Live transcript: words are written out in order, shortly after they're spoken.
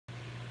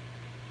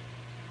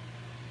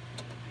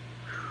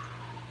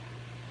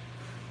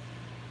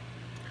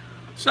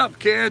What's up,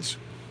 kids?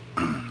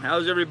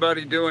 How's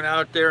everybody doing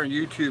out there in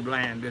YouTube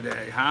land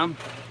today, huh?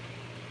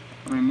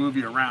 Let me move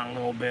you around a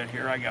little bit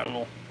here. I got a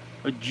little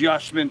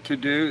adjustment to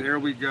do. There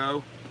we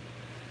go.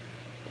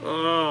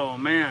 Oh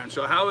man,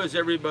 so how is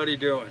everybody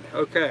doing?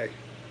 Okay,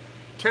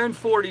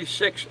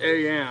 10:46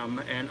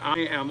 a.m. and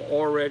I am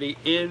already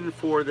in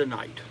for the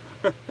night.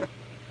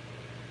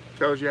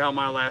 Tells you how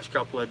my last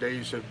couple of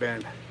days have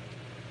been.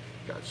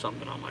 Got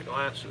something on my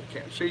glasses,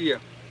 can't see you.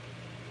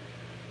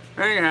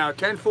 Anyhow,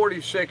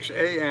 10:46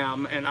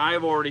 a.m. and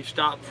I've already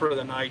stopped for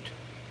the night.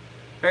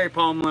 Hey,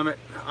 Palm Limit,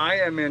 I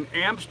am in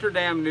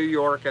Amsterdam, New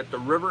York at the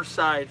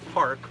Riverside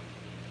Park,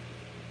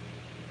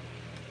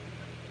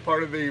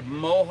 part of the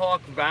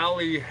Mohawk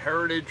Valley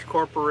Heritage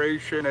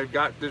Corporation. They've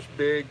got this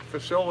big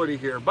facility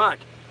here, but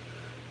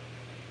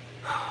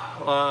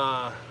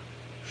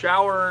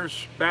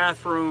showers,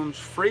 bathrooms,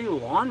 free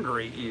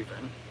laundry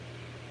even.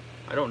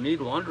 I don't need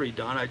laundry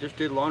done. I just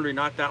did laundry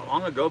not that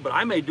long ago, but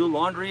I may do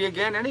laundry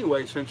again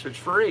anyway since it's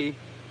free.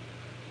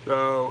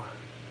 So,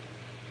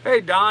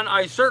 hey Don,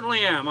 I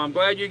certainly am. I'm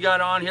glad you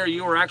got on here.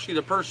 You were actually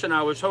the person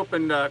I was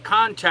hoping to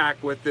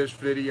contact with this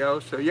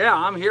video. So yeah,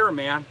 I'm here,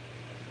 man.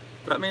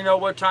 Let me know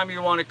what time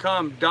you want to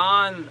come.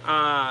 Don,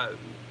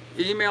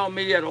 email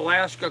me at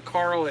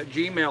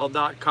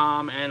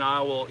alaskacarl@gmail.com and I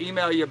will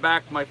email you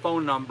back my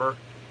phone number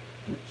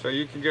so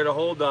you can get a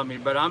hold of me.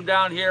 But I'm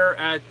down here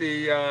at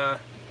the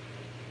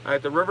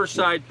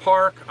Riverside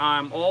Park.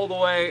 I'm all the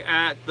way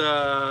at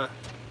the,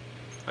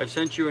 I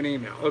sent you an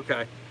email,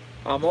 okay.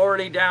 I'm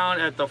already down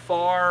at the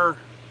far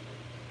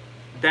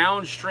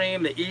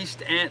downstream, the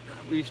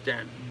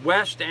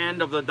west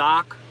end of the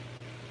dock,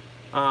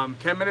 10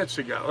 minutes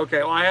ago. Okay,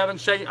 well I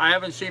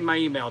haven't seen my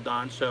email,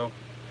 Don, so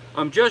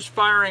I'm just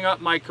firing up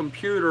my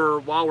computer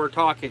while we're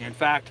talking. In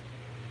fact,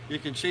 you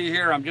can see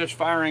here I'm just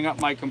firing up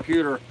my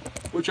computer,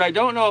 which I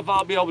don't know if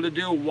I'll be able to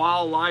do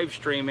while live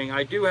streaming.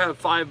 I do have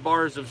 5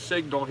 bars of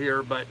signal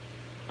here, but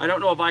I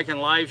don't know if I can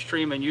live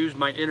stream and use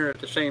my internet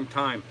at the same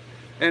time.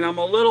 And I'm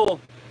a little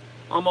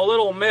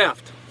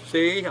miffed.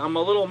 See, I'm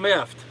a little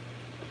miffed.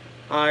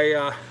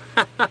 I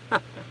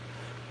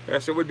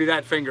guess it would be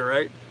that finger,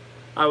 right?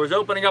 I was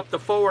opening up the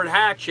forward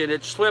hatch and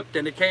it slipped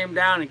and it came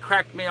down and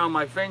cracked me on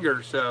my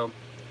finger. So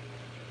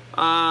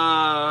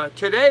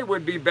today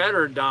would be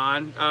better,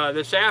 Don.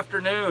 This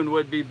afternoon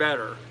would be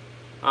better.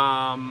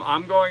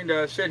 I'm going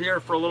to sit here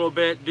for a little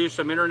bit, do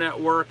some internet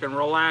work and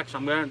relax.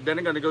 then I'm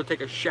going to go take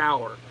a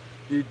shower.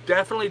 You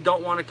definitely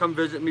don't want to come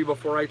visit me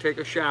before I take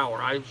a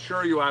shower. I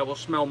assure you I will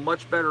smell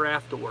much better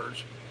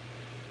afterwards.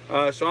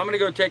 So I'm going to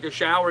go take a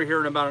shower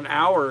here in about an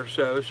hour or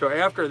so. So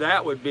after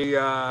that would be,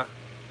 you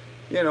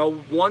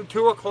know, 1,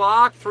 2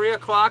 o'clock, 3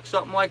 o'clock,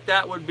 something like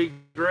that would be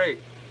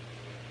great.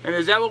 And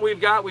is that what we've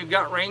got? We've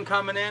got rain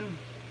coming in.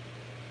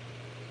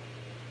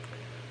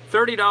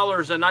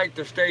 $30 a night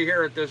to stay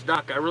here at this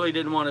dock. I really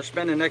didn't want to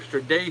spend an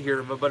extra day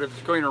here, but if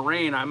it's going to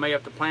rain, I may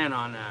have to plan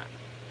on that.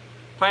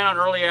 Plan on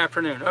early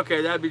afternoon.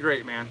 Okay, that'd be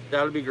great, man.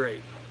 That'll be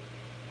great.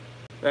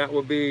 That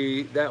will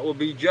be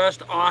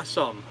just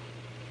awesome.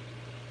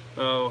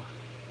 So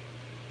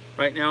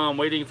right now I'm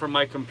waiting for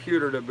my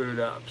computer to boot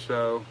up.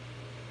 So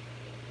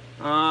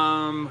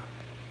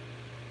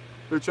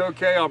it's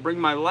okay. I'll bring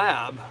my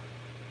lab.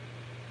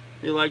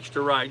 He likes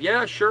to ride.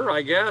 Yeah, sure,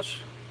 I guess.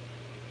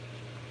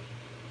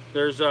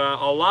 There's a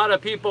lot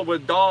of people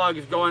with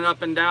dogs going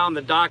up and down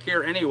the dock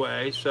here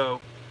anyway, so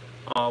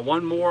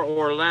one more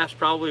or less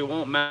probably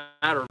won't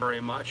matter very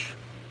much.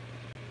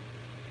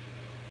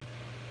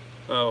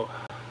 So,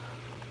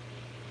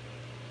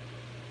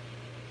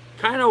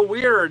 kind of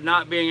weird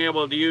not being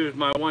able to use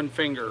my one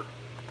finger.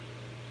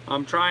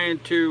 I'm trying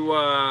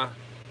to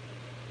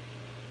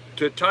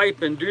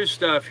type and do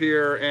stuff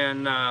here,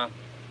 and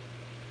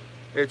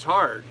it's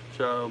hard.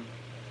 So,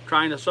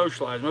 trying to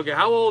socialize. Okay,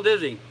 how old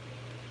is he?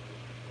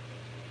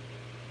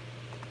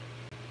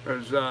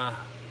 Because,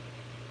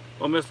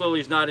 well, Miss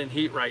Lily's not in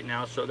heat right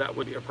now, so that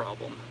would be a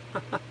problem.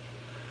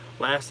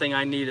 Last thing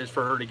I need is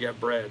for her to get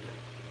bread.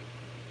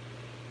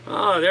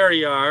 Oh, there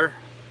you are.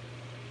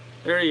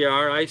 There you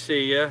are. I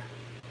see you.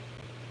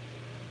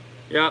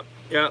 Yep.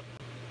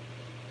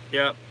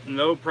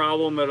 No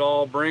problem at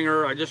all. Bring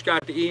her. I just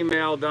got the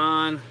email,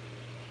 Don.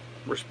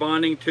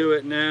 Responding to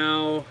it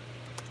now.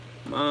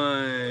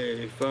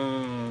 My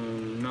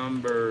phone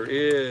number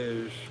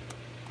is...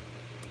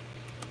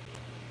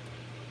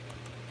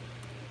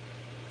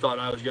 Thought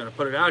I was going to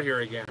put it out here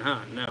again,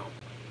 huh? No.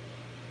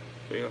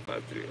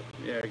 3053.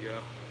 There you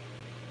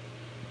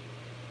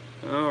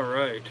go. All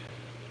right.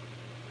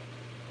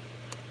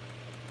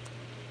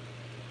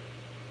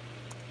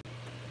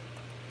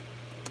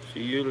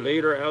 See you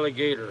later,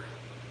 alligator.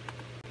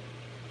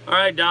 All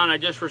right, Don, I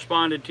just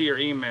responded to your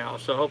email,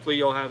 so hopefully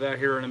you'll have that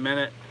here in a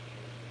minute.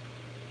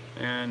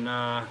 And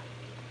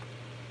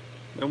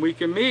then we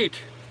can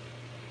meet.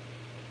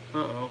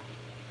 Uh-oh.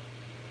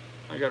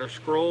 I gotta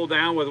scroll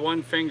down with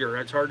one finger.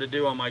 That's hard to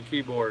do on my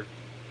keyboard.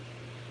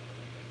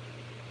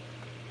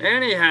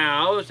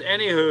 Anywho's,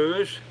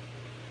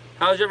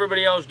 how's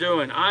everybody else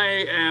doing?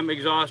 I am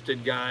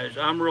exhausted, guys.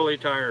 I'm really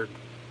tired.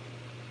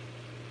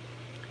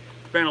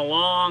 been a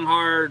long,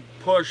 hard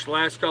push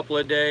last couple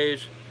of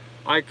days.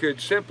 I could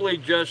simply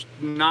just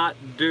not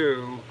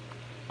do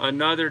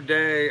another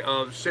day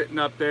of sitting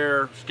up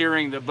there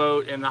steering the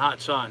boat in the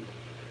hot sun.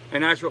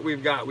 And that's what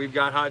we've got. We've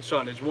got hot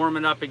sun. It's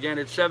warming up again.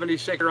 It's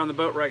 76 here on the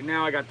boat right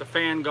now. I got the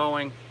fan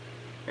going.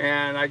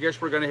 And I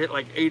guess we're going to hit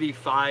like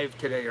 85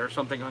 today or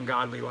something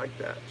ungodly like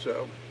that.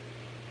 So,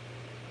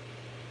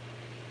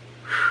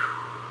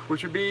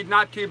 which would be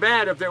not too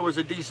bad if there was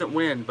a decent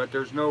wind, but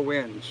there's no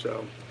wind.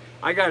 So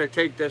I got to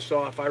take this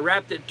off. I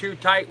wrapped it too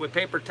tight with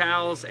paper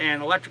towels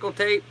and electrical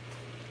tape.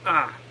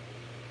 And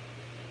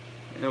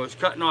it was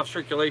cutting off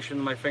circulation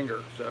in my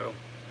finger. So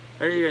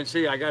there you can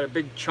see I got a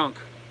big chunk.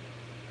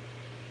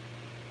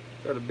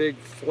 Got a big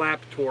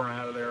flap torn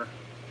out of there.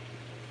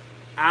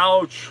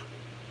 Ouch.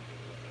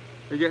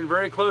 You're getting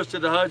very close to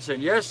the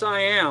Hudson. Yes,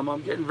 I am.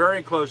 I'm getting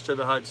very close to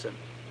the Hudson.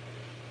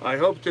 I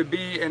hope to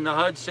be in the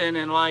Hudson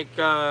in like,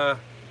 I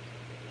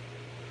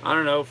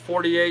don't know,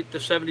 48 to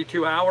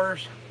 72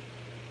 hours.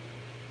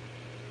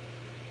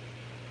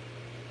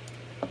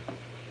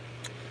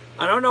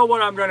 I don't know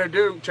what I'm going to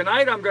do.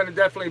 Tonight I'm going to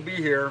definitely be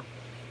here.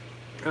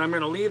 And I'm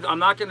going to leave. I'm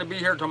not going to be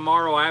here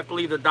tomorrow. I have to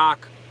leave the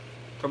dock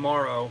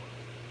tomorrow.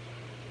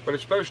 But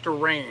it's supposed to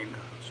rain.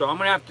 So I'm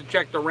going to have to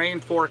check the rain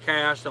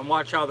forecast and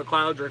watch how the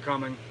clouds are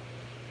coming.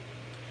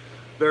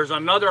 There's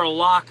another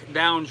lock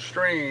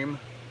downstream,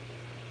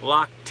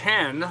 lock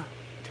 10.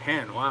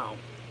 10, wow.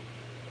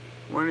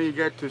 When do you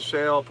get to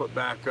sail put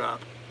back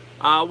up?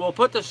 We'll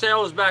put the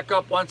sails back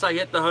up once I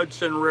hit the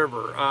Hudson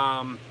River.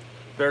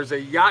 There's a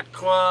yacht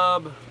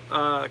club,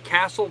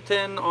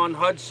 Castleton on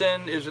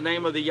Hudson is the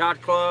name of the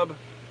yacht club.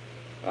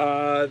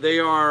 They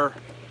are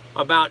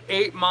about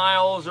 8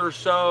 miles or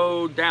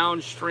so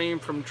downstream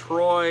from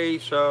Troy,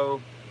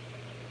 so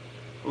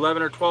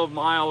 11 or 12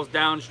 miles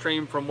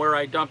downstream from where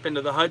I dump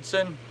into the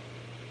Hudson.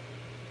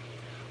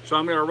 So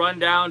I'm going to run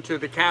down to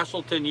the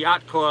Castleton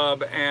Yacht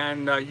Club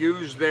and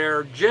use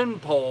their gin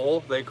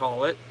pole, they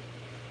call it.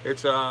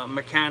 It's a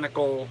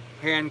mechanical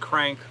hand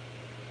crank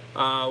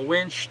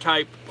winch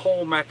type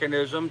pole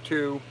mechanism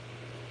to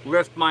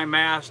lift my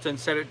mast and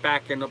set it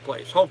back into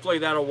place. Hopefully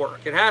that'll work.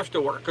 It has to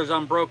work because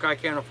I'm broke. I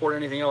can't afford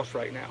anything else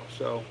right now.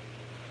 So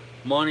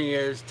money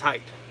is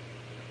tight.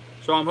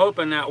 So I'm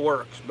hoping that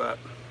works, but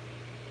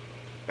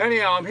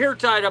anyhow, I'm here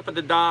tied up at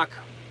the dock,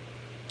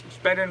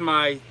 spending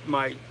my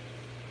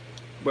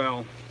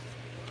well,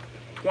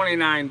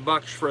 29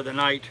 bucks for the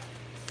night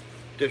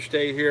to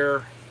stay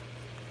here.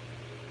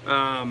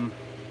 Plugged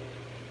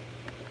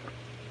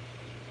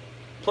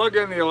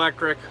in the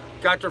electric,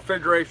 got the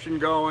refrigeration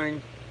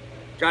going,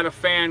 got a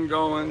fan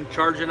going,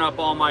 charging up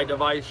all my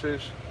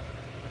devices.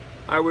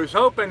 I was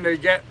hoping to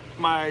get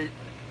my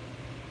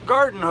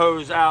garden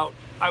hose out.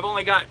 I've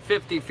only got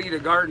 50 feet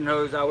of garden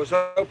hose. I was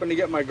hoping to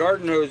get my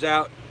garden hose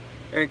out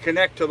and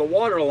connect to the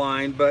water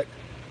line, but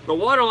the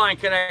water line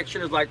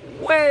connection is like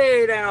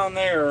way down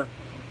there,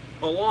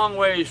 a long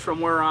ways from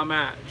where I'm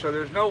at. So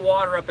there's no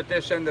water up at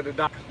this end of the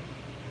dock.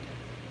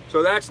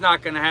 So that's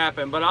not going to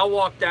happen, but I'll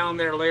walk down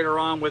there later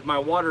on with my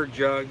water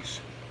jugs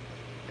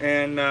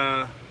and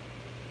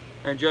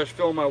just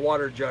fill my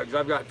water jugs.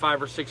 I've got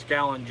 5 or 6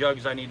 gallon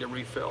jugs I need to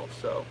refill.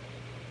 So,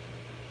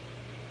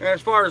 and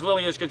as far as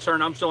Lily is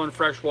concerned, I'm still in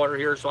fresh water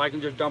here, so I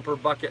can just dump her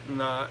bucket in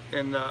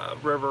the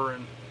river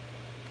and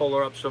pull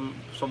her up some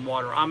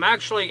water. I'm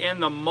actually in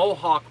the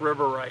Mohawk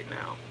River right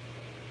now.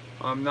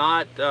 I'm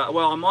not,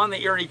 well, I'm on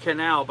the Erie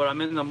Canal, but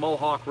I'm in the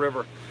Mohawk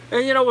River.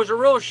 And you know, it was a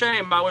real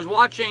shame. I was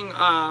watching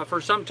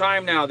for some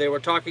time now, they were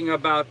talking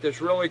about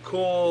this really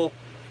cool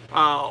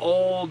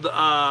old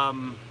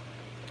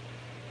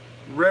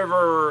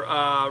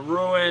river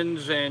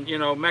ruins and, you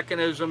know,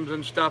 mechanisms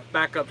and stuff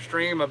back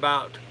upstream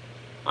about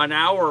an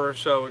hour or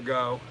so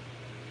ago.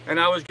 And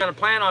I was going to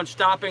plan on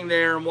stopping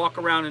there and walk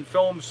around and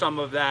film some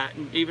of that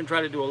and even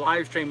try to do a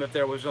live stream if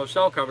there was no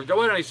cell coverage. There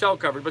wasn't any cell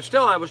coverage, but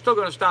still, I was still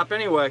going to stop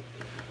anyway.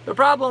 The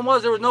problem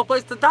was there was no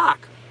place to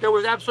dock. There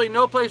was absolutely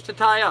no place to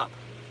tie up,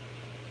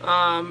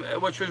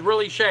 which was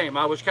really a shame.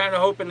 I was kind of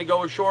hoping to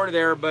go ashore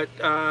there, but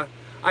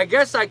I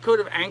guess I could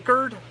have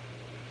anchored,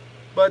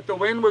 but the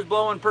wind was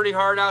blowing pretty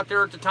hard out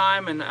there at the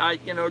time, and I,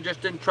 you know,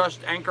 just didn't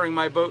trust anchoring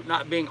my boat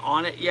not being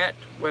on it yet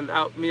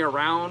without me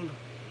around.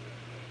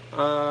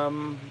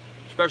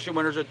 Especially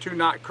when there's a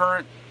 2-knot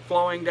current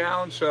flowing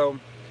down, so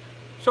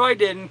I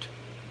didn't.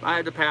 I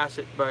had to pass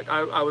it, but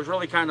I was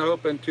really kind of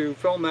hoping to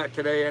film that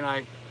today, and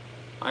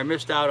I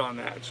missed out on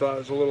that. So I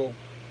was a little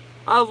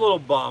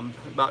bummed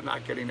about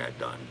not getting that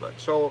done, but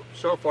so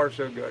far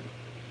so good.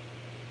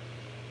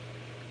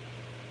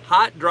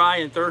 Hot, dry,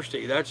 and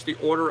thirsty. That's the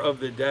order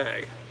of the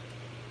day.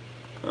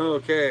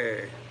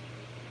 Okay.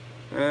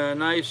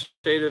 Nice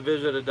day to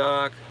visit a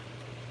dock.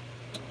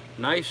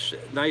 Nice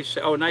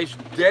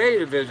day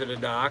to visit a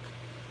dock.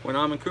 When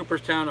I'm in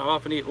Cooperstown, I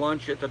often eat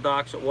lunch at the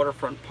docks at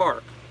Waterfront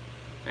Park.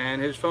 And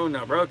his phone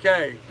number.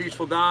 Okay,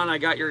 Peaceful Don, I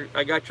got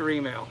your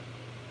email.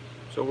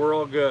 So we're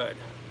all good.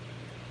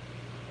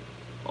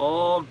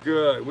 All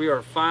good. We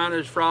are fine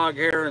as frog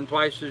hair and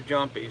twice as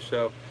jumpy.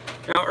 So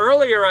now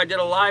earlier I did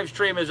a live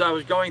stream as I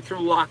was going through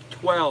lock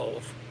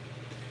 12.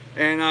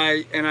 and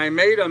I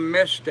made a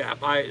misstep.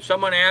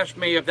 Someone asked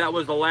me if that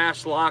was the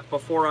last lock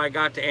before I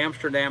got to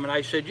Amsterdam, and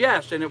I said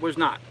yes, and it was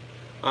not.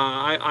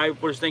 I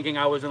was thinking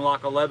I was in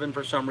lock 11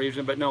 for some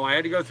reason, but no, I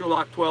had to go through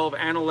lock 12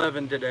 and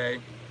 11 today.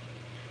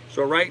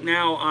 So right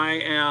now I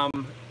am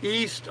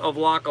east of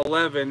lock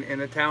 11 in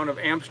the town of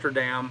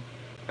Amsterdam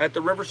at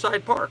the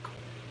Riverside Park.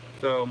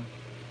 So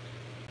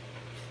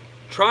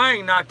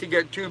trying not to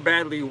get too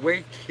badly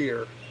waked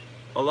here.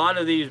 A lot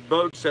of these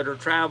boats that are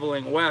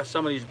traveling west,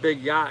 some of these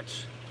big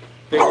yachts,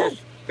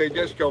 they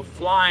just go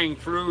flying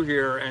through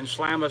here and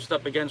slam us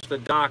up against the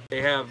dock.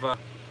 They have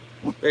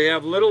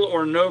little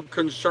or no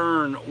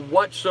concern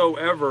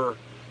whatsoever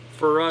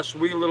for us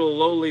wee little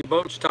lowly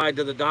boats tied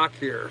to the dock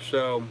here.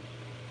 So,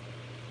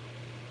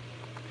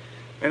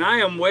 and I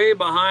am way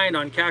behind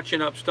on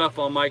catching up stuff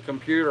on my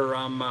computer.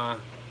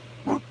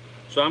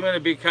 So I'm going to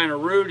be kind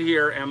of rude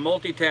here and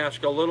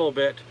multitask a little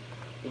bit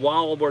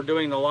while we're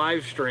doing the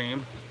live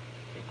stream,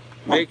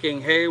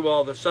 making hay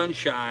while the sun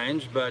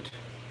shines. But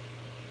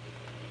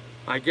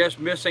I guess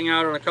missing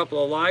out on a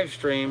couple of live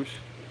streams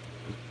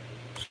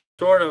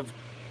sort of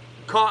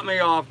caught me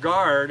off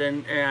guard,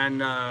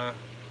 and I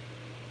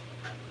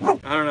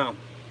don't know,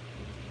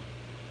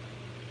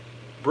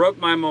 broke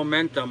my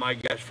momentum, I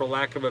guess, for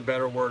lack of a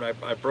better word.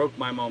 I broke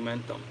my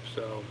momentum.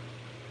 So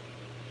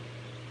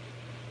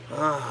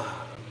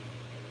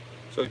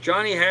so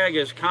Johnny Hag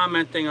is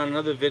commenting on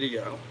another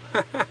video.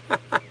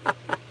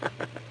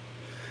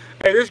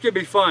 Hey, this could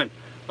be fun.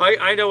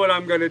 I know what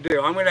I'm going to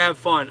do. I'm going to have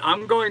fun.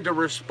 I'm going to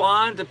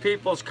respond to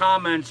people's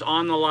comments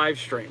on the live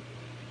stream.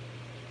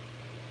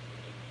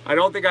 I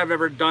don't think I've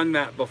ever done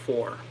that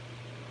before.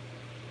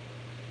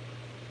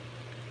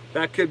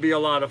 That could be a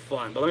lot of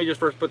fun. But let me just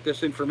first put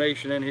this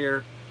information in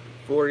here.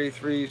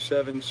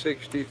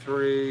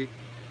 43,763.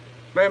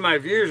 Man, my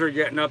views are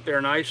getting up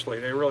there nicely.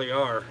 They really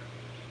are.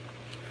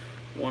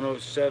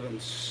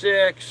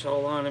 107.6.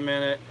 Hold on a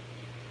minute.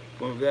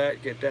 Move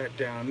that. Get that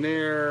down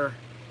there.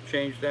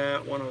 Change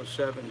that.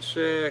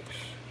 107.6.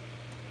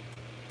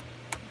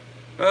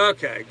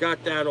 Okay,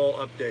 got that all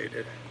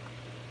updated.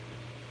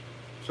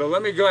 So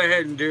let me go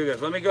ahead and do this.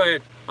 Let me go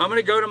ahead. I'm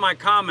going to go to my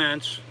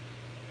comments.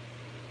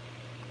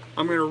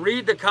 I'm going to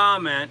read the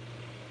comment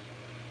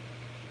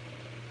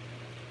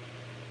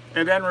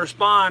and then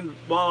respond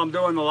while I'm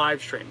doing the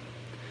live stream.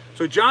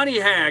 So Johnny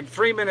Hag,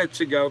 3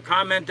 minutes ago,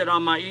 commented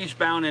on my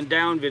eastbound and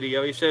down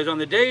video. He says, on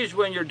the days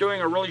when you're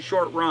doing a really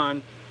short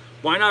run,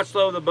 why not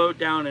slow the boat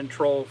down and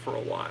troll for a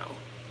while?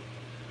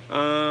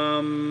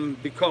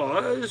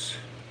 Because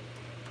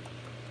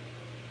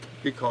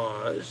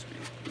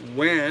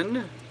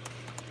when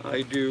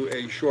I do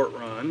a short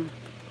run,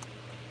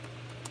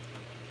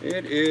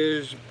 it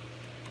is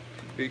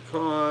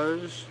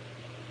because,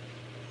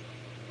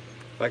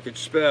 if I could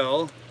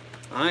spell,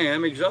 I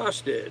am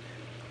exhausted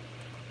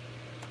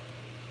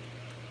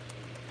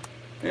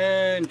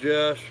and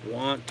just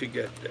want to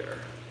get there.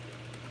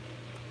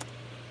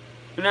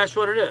 And that's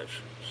what it is.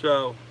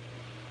 So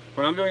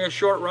when I'm doing a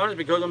short run, it's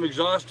because I'm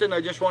exhausted and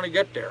I just want to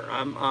get there.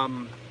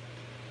 I'm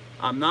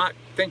not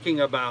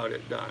thinking about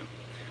it done.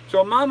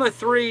 So Mama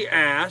 3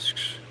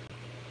 asks,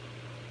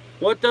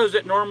 what does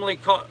it normally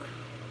cost?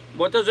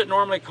 What does it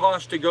normally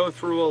cost to go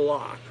through a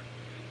lock?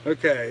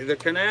 Okay, the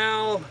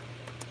canal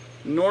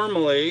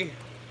normally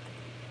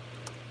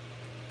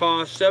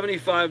costs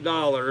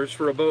 $75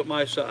 for a boat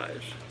my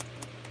size.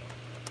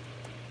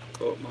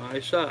 Boat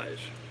my size.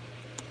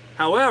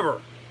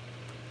 However,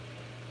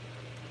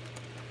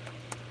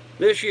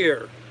 this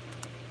year,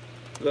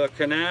 the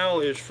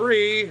canal is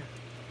free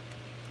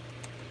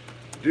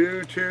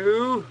due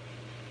to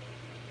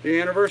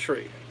the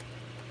anniversary.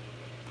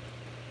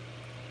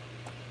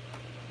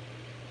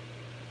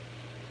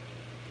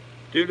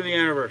 Due to the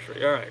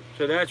anniversary. All right,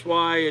 so that's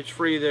why it's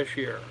free this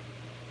year.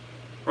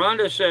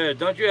 Rhonda said,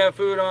 don't you have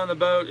food on the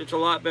boat? It's a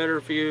lot better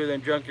for you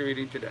than junk you're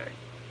eating today.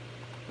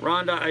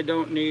 Rhonda, I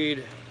don't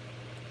need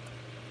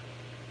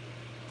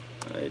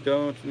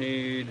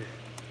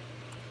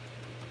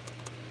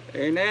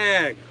a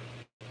nag.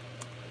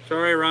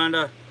 Sorry,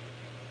 Rhonda.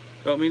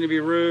 Don't mean to be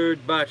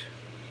rude, but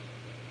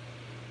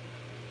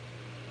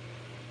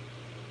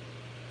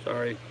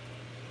sorry.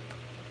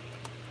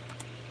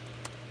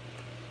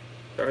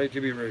 Sorry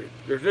to be rude.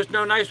 There's just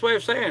no nice way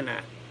of saying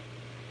that.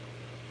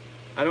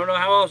 I don't know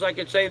how else I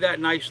could say that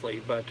nicely,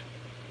 but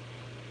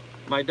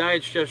my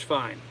diet's just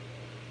fine.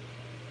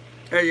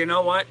 Hey, you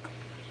know what?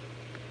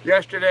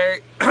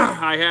 Yesterday,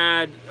 I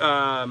had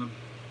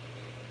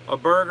a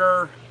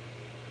burger.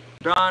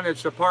 Don,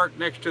 it's the park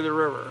next to the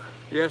river.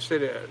 Yes,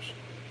 it is.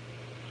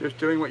 Just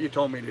doing what you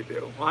told me to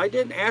do. Well, I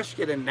didn't ask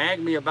you to nag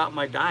me about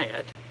my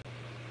diet.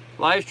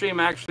 Live stream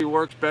actually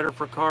works better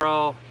for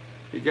Carl.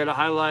 You get a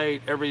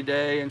highlight every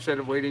day instead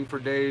of waiting for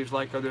days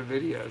like other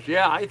videos.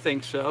 Yeah, I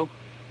think so.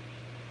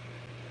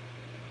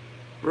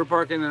 We're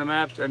parking in the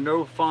maps and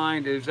no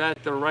find. Is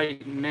that the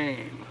right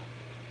name?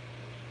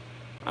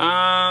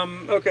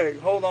 Okay,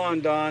 hold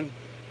on, Don.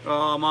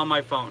 I'm on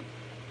my phone.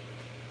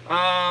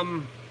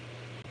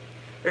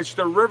 It's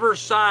the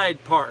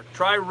Riverside Park.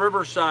 Try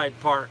Riverside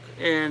Park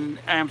in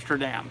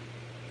Amsterdam.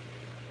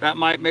 That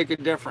might make a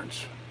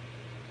difference.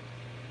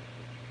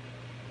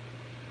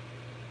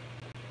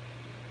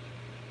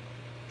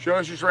 Show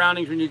us your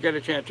surroundings when you get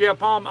a chance. Yeah,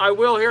 Palm, I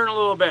will here in a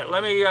little bit.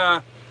 Let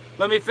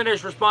me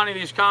finish responding to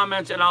these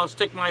comments, and I'll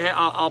stick my head.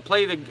 I'll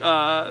play the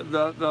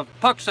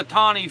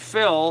Puxatawny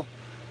fill.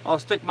 I'll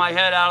stick my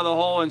head out of the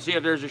hole and see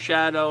if there's a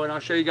shadow, and I'll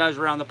show you guys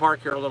around the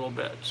park here a little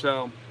bit.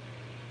 So,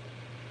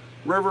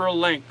 River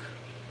Link.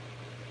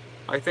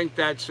 I think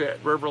that's it.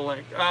 River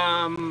Link.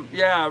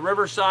 Yeah,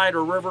 Riverside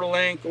or River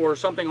Link or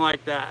something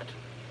like that.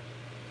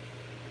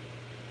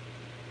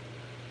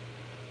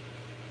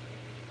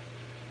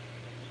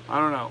 I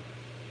don't know.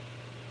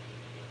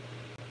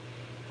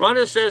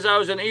 Rhonda says, I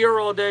was in ER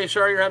all day.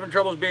 Sorry you're having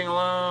troubles being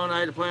alone. I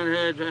had to plan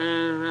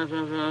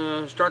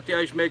ahead. Start the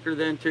ice maker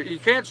then too. You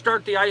can't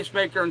start the ice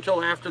maker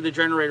until after the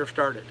generator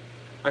started.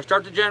 I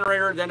start the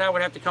generator, then I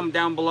would have to come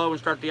down below and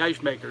start the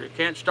ice maker. You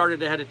can't start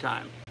it ahead of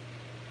time.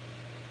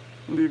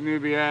 Steve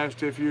Newby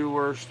asked if you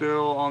were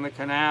still on the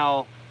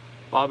canal.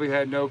 Bobby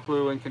had no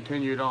clue and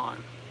continued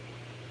on.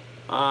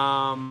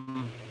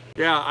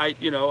 Yeah,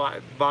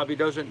 Bobby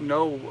doesn't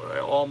know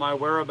all my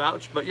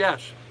whereabouts, but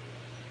yes.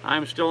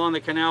 I'm still on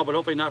the canal, but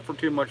hopefully not for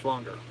too much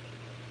longer.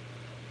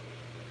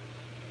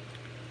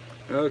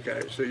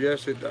 Okay, so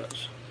yes, it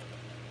does.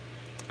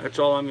 That's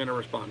all I'm going to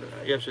respond to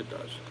that. Yes, it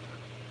does.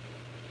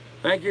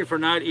 Thank you for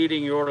not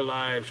eating your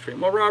live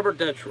stream. Well, Robert,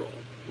 that's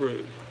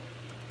rude.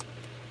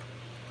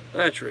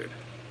 That's rude.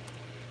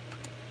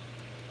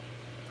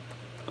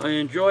 I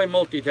enjoy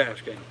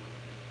multitasking.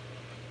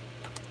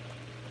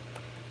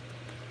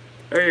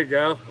 There you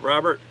go,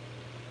 Robert.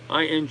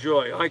 I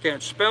enjoy. I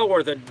can't spell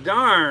worth a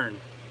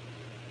darn.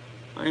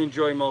 I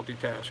enjoy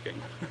multitasking.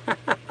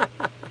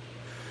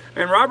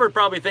 And Robert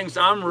probably thinks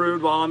I'm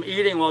rude while I'm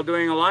eating while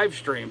doing a live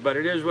stream, but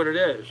it is what it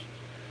is.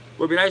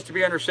 Would be nice to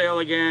be under sale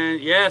again.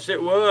 Yes,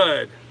 it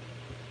would.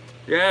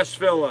 Yes,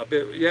 Philip.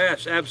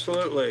 Yes,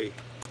 absolutely.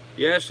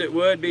 Yes, it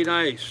would be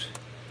nice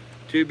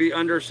to be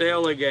under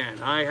sale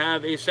again. I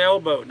have a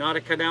sailboat, not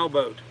a canal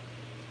boat.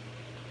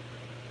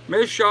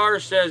 Ms. Shar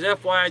says,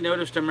 FYI,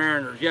 noticed the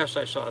Mariners. Yes,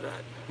 I saw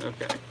that.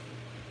 Okay.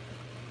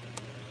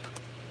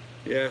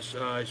 Yes,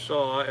 I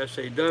saw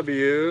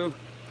SAW.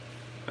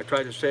 I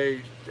tried to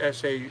say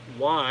SAY.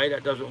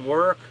 That doesn't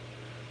work.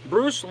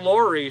 Bruce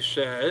Laurie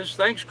says,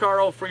 thanks,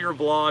 Carl, for your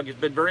vlog. It's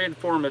been very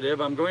informative.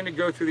 I'm going to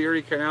go through the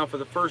Erie Canal for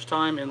the first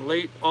time in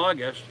late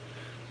August,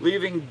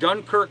 leaving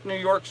Dunkirk, New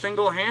York,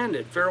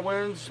 single-handed. Fair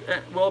winds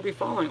will be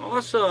following.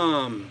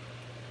 Awesome.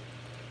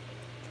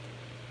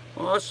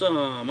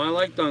 Awesome. I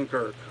like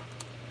Dunkirk.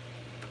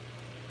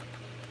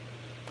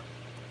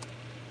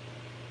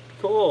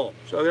 Cool.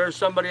 So there's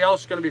somebody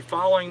else going to be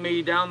following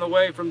me down the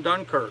way from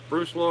Dunkirk.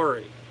 Bruce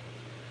Laurie.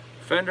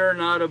 Fender,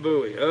 not a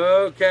buoy.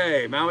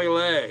 Okay. Maui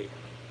Lay.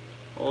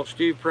 Old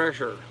Steve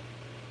Pressure.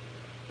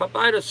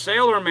 Popeye the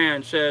Sailor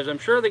Man says, I'm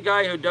sure the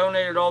guy who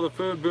donated all the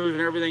food, booze,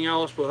 and everything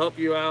else will help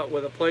you out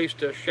with a place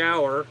to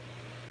shower.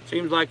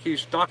 Seems like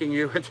he's stalking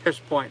you at this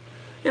point.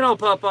 You know,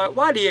 Popeye,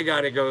 why do you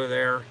got to go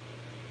there?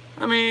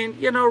 I mean,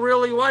 you know,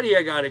 really, why do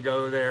you got to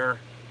go there?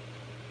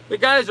 The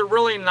guy's a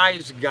really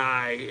nice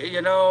guy,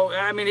 you know.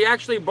 I mean, he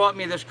actually bought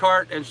me this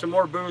cart and some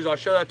more booze. I'll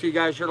show that to you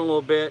guys here in a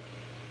little bit.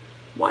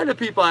 Why do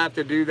people have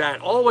to do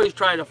that? Always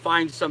try to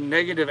find some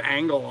negative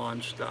angle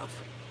on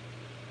stuff.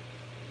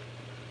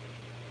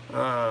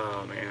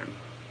 Oh, man.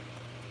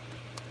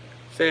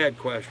 Sad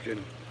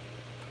question.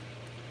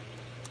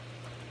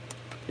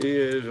 He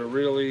is a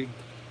really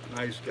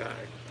nice guy.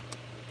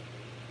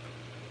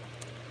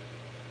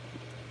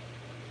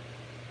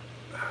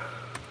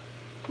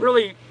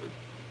 Really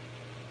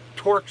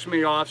torques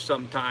me off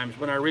sometimes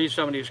when I read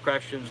some of these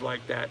questions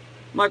like that.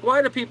 I'm like,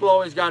 why do people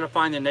always got to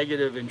find the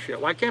negative in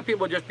shit? Why can't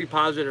people just be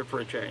positive for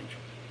a change?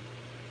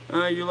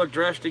 You look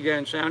dressed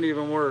again, sound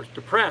even worse.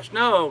 Depressed?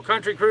 No,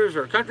 Country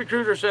Cruiser. Country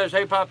Cruiser says,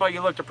 hey, Papa,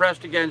 you look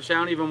depressed again,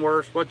 sound even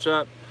worse. What's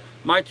up?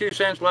 My 2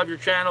 cents, love your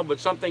channel,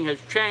 but something has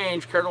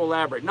changed. Care to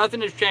elaborate?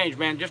 Nothing has changed,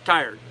 man. Just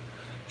tired.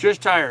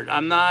 Just tired.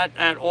 I'm not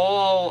at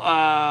all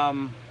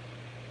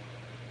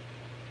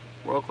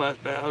world-class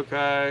bad.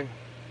 Okay.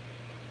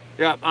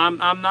 Yeah,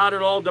 I'm not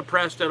at all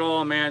depressed at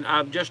all, man.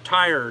 I'm just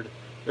tired.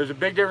 There's a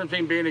big difference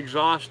between being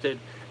exhausted,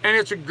 and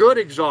it's a good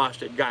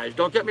exhausted, guys.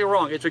 Don't get me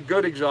wrong. It's a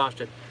good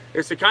exhausted.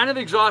 It's the kind of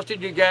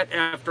exhausted you get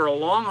after a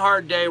long,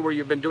 hard day where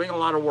you've been doing a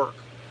lot of work.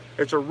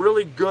 It's a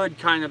really good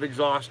kind of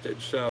exhausted,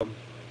 so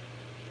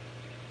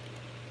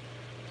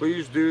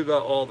please do the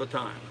all the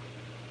time.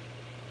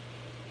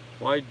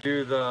 Why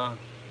do the...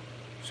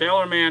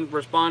 Sailor Man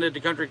responded to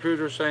Country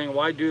Cruiser saying,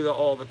 why do the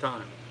all the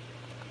time?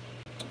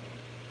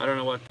 I don't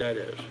know what that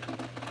is.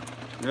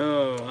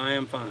 No, I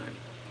am fine.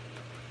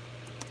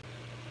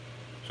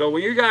 So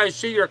when you guys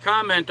see your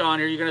comment on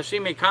here, you're going to see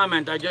me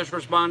comment. I just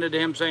responded to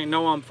him saying,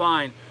 no, I'm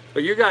fine.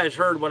 But you guys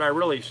heard what I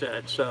really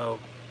said, so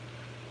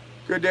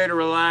good day to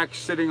relax,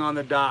 sitting on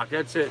the dock.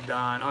 That's it,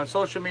 Don. On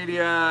social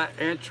media,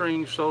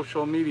 entering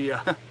social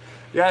media.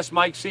 Yes,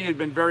 Mike C has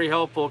been very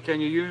helpful.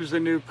 Can you use the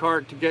new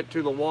cart to get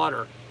to the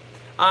water?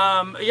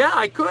 Yeah,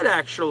 I could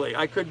actually.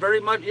 I could very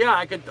much. Yeah,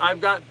 I could.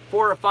 I've got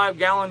 4 or 5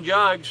 gallon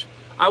jugs.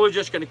 I was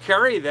just going to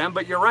carry them,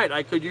 but you're right,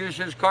 I could use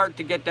his cart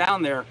to get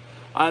down there.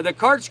 The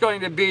cart's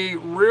going to be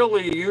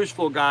really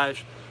useful, guys.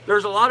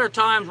 There's a lot of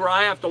times where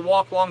I have to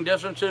walk long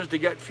distances to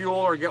get fuel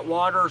or get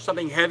water or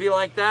something heavy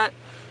like that.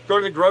 Go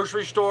to the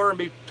grocery store and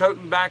be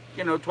toting back,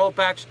 you know, 12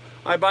 packs.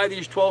 I buy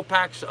these 12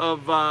 packs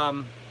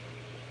of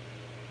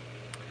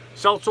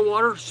seltzer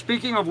water.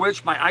 Speaking of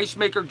which, my ice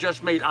maker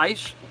just made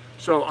ice.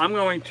 So I'm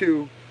going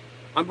to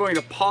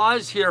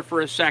pause here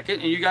for a second,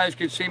 and you guys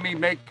can see me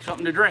make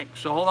something to drink.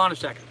 So hold on a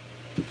second.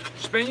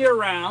 Spin you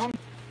around.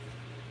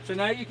 So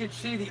now you can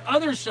see the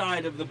other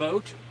side of the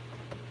boat.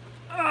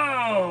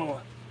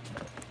 Oh!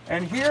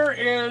 And here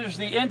is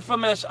the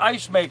infamous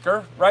ice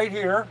maker right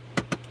here.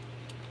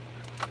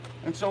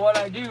 And so what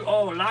I do,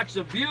 oh, lots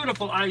of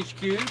beautiful ice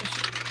cubes.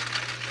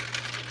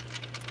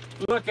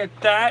 Look at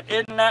that,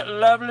 isn't that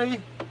lovely?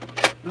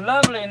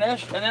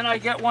 Loveliness. And then I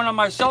get one of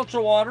my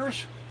seltzer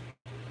waters.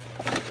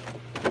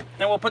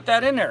 And we'll put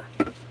that in there.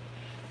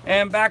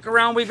 And back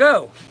around we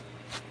go.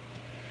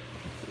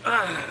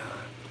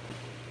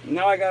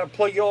 Now I gotta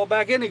plug you all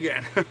back in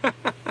again.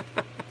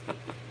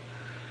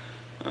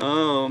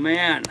 Oh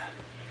man.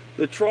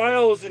 The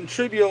trials and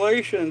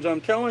tribulations, I'm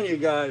telling you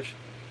guys,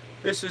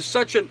 this is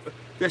such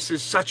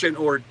an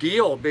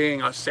ordeal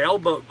being a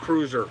sailboat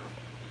cruiser.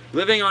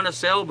 Living on a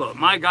sailboat.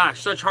 My gosh,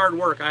 such hard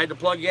work. I had to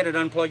plug in and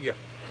unplug you.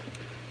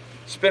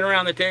 Spin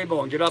around the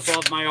table and get up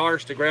off my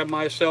arse to grab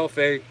myself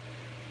a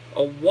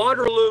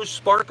Waterloo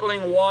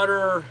sparkling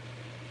water,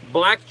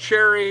 black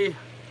cherry.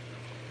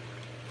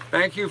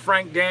 Thank you,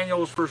 Frank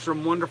Daniels, for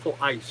some wonderful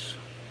ice.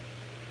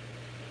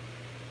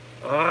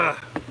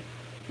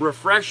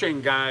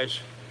 Refreshing, guys.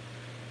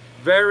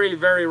 Very,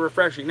 very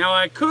refreshing. Now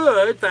I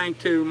could,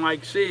 thanks to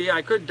Mike C,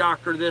 I could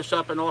doctor this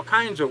up in all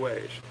kinds of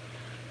ways.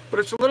 But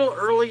it's a little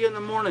early in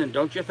the morning,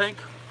 don't you think?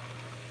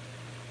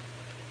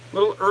 A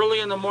little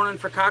early in the morning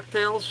for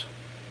cocktails.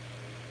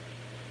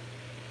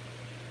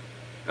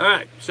 All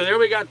right, so there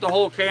we got the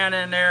whole can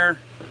in there.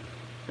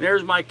 And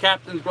there's my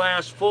captain's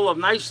glass full of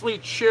nicely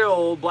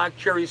chilled black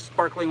cherry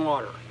sparkling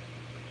water.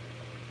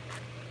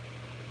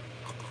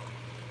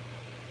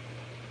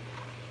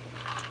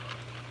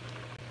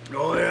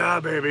 Oh yeah,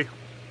 baby.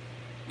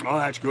 Oh,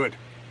 that's good.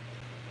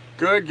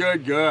 Good,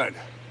 good, good.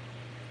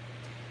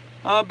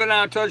 I've been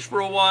out of touch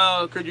for a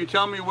while. Could you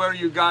tell me where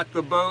you got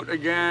the boat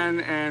again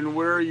and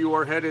where you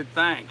are headed?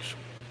 Thanks.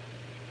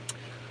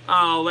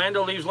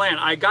 Lando Leaves Land.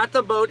 I got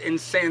the boat in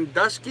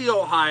Sandusky,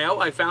 Ohio.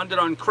 I found it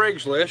on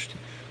Craigslist.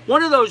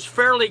 One of those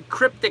fairly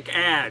cryptic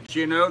ads,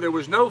 you know. There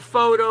was no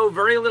photo,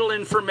 very little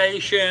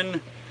information.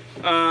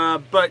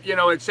 But, you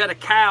know, it said a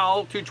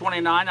cow,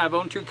 229. I've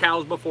owned 2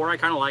 cows before. I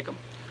kind of like them.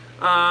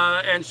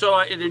 And so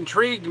it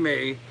intrigued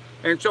me.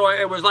 And so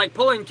it was like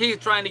pulling teeth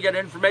trying to get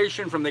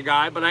information from the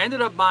guy. But I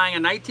ended up buying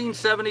a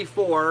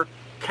 1974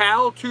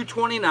 Cal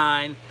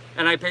 229,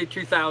 and I paid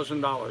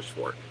 $2,000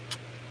 for it.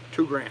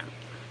 $2 grand.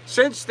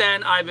 Since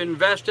then, I've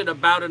invested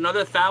about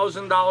another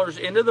 $1,000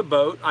 into the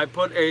boat. I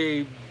put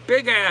a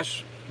big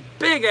ass,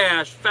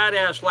 fat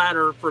ass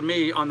ladder for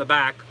me on the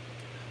back,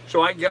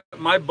 so I get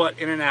my butt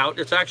in and out.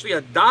 It's actually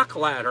a dock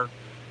ladder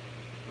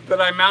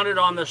that I mounted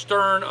on the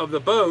stern of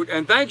the boat.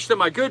 And thanks to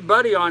my good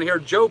buddy on here,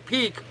 Joe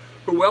Peak,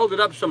 who welded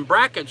up some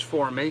brackets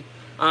for me,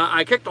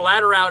 I kicked the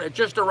ladder out at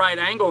just the right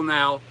angle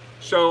now,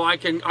 so I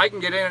can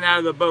get in and out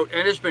of the boat.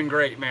 And it's been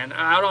great, man.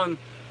 Out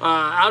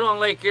on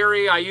Lake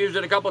Erie, I used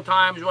it a couple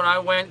times when I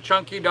went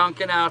chunky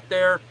dunking out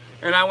there,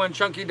 and I went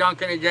chunky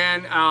dunking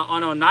again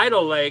on Oneida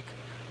Lake.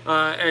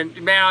 And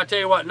man, I'll tell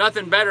you what,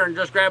 nothing better than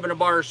just grabbing a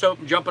bar of soap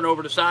and jumping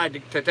over the side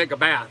to take a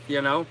bath,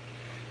 you know.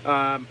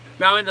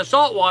 Now in the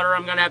salt water,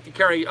 I'm going to have to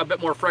carry a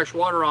bit more fresh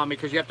water on me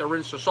because you have to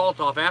rinse the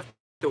salt off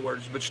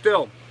afterwards. But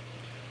still,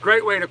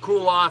 great way to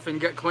cool off and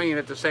get clean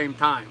at the same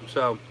time.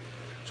 So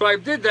I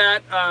did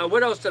that.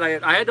 What else did I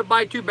have? I had to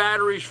buy 2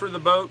 batteries for the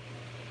boat.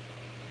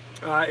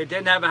 It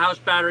didn't have a house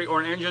battery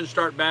or an engine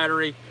start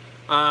battery.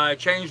 I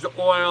changed the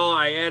oil.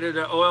 I added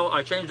an oil.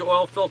 I changed the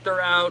oil filter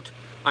out.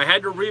 I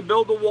had to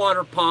rebuild the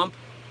water pump.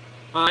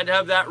 I had to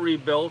have that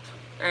rebuilt.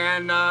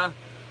 And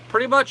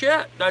pretty much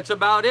it. That's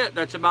about it.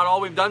 That's about all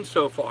we've done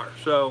so far.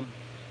 So,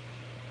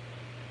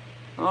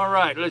 all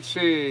right, let's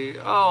see.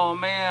 Oh,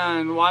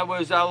 man, why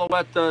was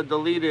Alouette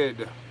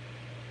deleted?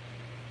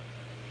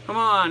 Come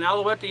on,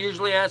 Alouette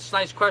usually asks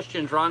nice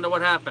questions. Rhonda,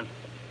 what happened?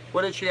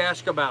 What did she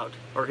ask about?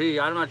 Or he?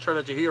 I'm not sure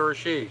that's a he or a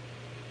she.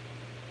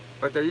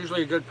 But they're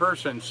usually a good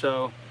person,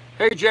 so.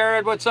 Hey,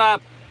 Jared, what's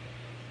up?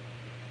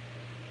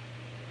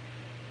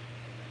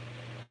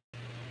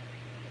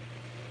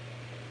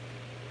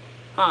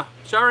 Huh.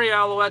 Sorry,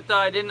 Alouette.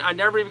 I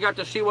never even got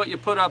to see what you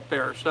put up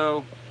there,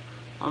 so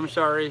I'm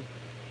sorry.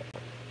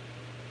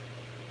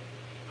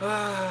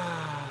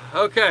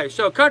 Okay,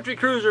 so Country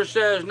Cruiser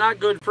says, not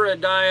good for a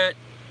diet.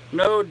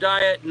 No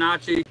diet,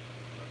 Nazi,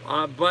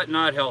 but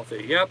not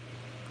healthy. Yep.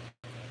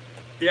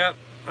 Yep,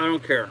 I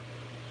don't care.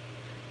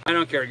 I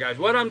don't care, guys.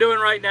 What I'm doing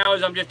right now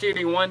is I'm just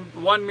eating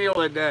one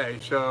meal a day.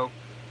 So,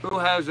 who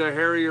has a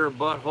hairier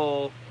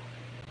butthole,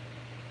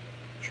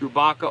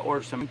 Chewbacca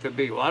or Samantha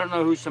Bee? Well, I don't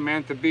know who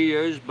Samantha Bee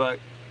is, but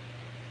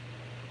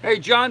Hey,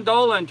 John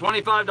Dolan,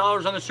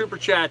 $25 on the super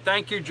chat.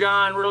 Thank you,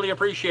 John. Really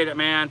appreciate it,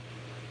 man.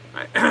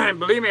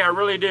 Believe me, I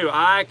really do.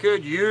 I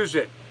could use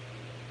it.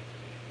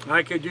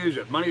 I could use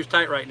it. Money's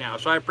tight right now,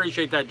 so I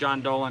appreciate that,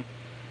 John Dolan.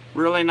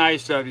 Really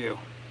nice of you.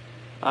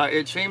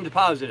 It seemed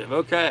positive.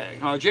 Okay.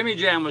 Jimmy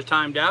Jam was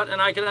timed out,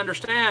 and I can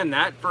understand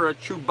that for a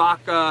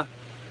Chewbacca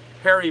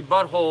hairy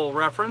butthole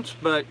reference,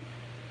 but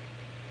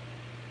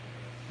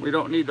we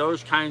don't need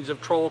those kinds of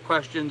troll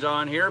questions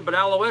on here. But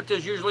Alouette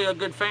is usually a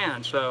good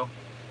fan, so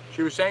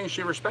she was saying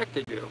she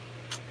respected you.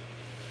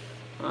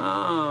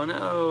 Oh,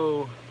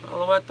 no.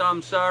 Alouette,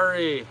 I'm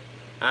sorry.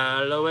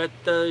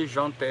 Alouette,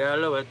 jante,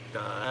 Alouette,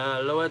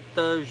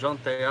 Alouette,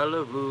 jante,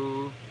 à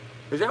vous.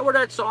 Is that where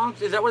that song,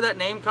 is that where that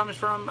name comes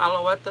from?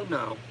 Alouette?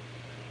 No.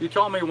 You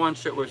told me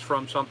once it was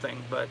from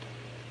something, but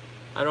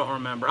I don't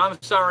remember. I'm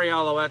sorry,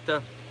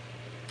 Alouette.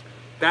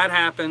 That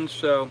happens,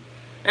 so.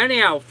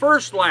 Anyhow,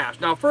 First Last.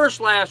 Now, First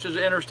Last is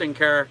an interesting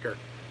character.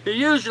 He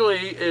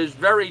usually is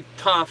very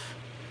tough,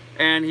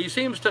 and he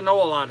seems to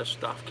know a lot of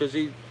stuff, because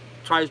he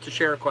tries to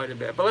share quite a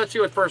bit. But let's see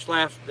what First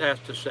Last has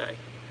to say.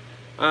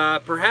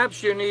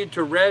 Perhaps you need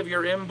to rev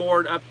your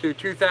inboard up to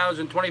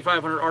 2,000,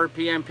 2,500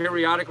 RPM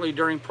periodically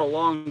during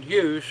prolonged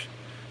use.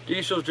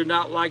 Diesels do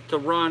not like to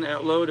run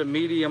at low to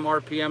medium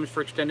RPMs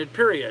for extended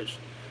periods.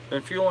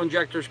 Then fuel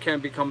injectors can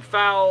become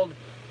fouled.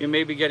 You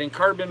may be getting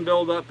carbon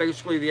buildup.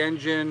 Basically, the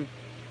engine,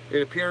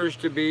 it appears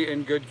to be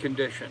in good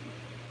condition.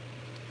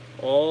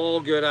 All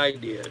good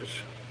ideas.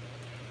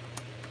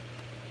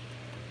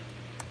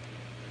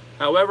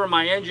 However,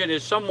 my engine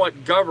is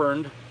somewhat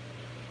governed.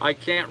 I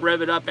can't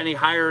rev it up any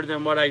higher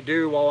than what I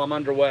do while I'm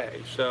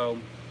underway. So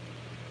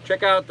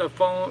check out the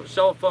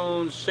cell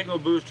phone signal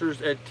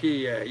boosters at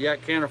TA. Yeah,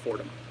 can't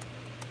afford them.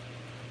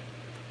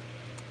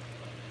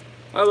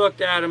 I looked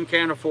at them,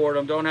 can't afford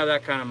them, don't have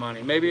that kind of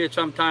money. Maybe at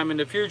some time in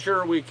the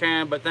future we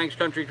can, but thanks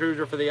Country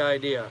Cruiser for the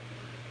idea.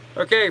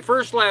 Okay,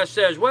 First Last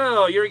says,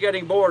 well, you're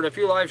getting bored. A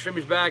few live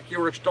streams back, you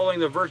were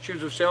extolling the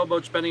virtues of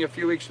sailboats, spending a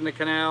few weeks in the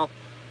canal.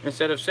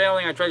 Instead of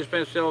sailing, I try to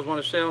spend sails,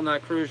 want to sail,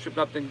 not cruise, ship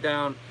up and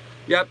down.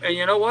 Yep, and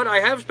you know what? I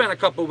have spent a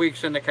couple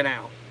weeks in the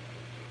canal.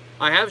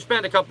 I have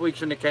spent a couple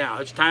weeks in the canal.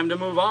 It's time to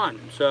move on.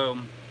 So,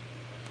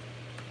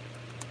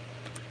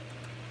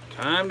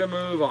 time to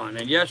move on.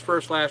 And yes,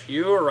 First Last,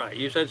 you were right.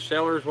 You said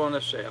sailors want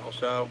to sail.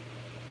 So,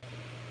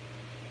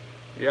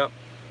 yep.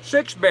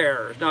 Six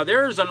Bears. Now,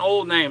 there's an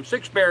old name.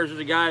 Six Bears is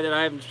a guy that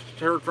I haven't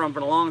heard from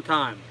in a long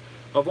time.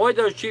 Avoid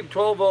those cheap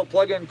 12-volt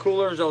plug-in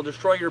coolers. They'll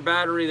destroy your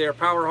battery. They're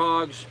power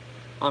hogs.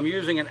 I'm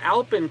using an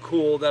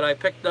Alpencool that I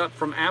picked up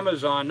from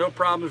Amazon. No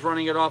problems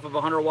running it off of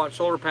a 100-watt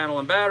solar panel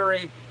and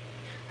battery.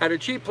 Had a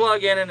cheap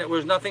plug-in and it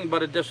was nothing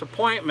but a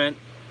disappointment.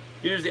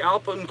 Used the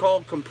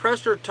Alpencool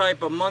compressor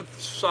type, a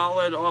month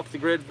solid off the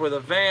grid for the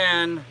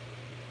van.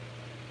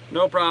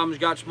 No problems.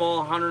 Got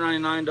small,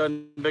 $199,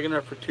 done big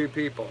enough for 2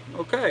 people.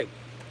 Okay.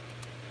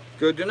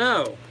 Good to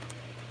know.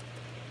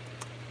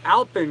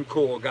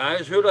 Alpencool,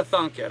 guys. Who'd have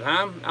thunk it,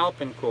 huh?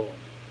 Alpencool.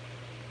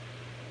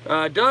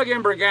 Doug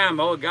in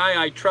Bergamo, a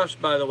guy I trust,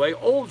 by the way,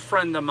 old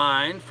friend of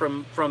mine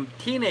from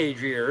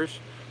teenage years,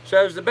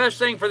 says the best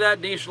thing for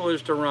that diesel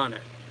is to run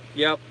it.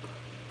 Yep.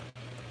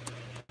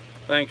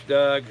 Thanks,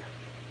 Doug.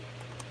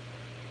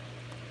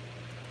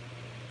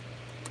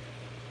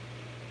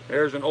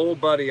 There's an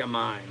old buddy of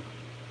mine.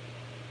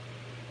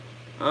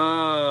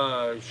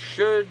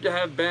 Should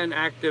have been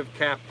active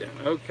captain.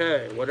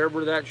 Okay,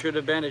 whatever that should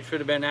have been, it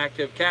should have been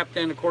active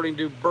captain, according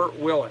to Bert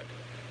Willett.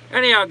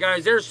 Anyhow,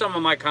 guys, there's some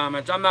of my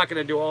comments. I'm not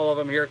going to do all of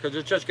them here because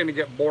it's just going to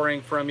get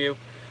boring from you.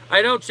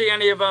 I don't see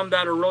any of them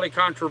that are really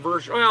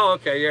controversial. Well,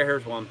 okay, yeah,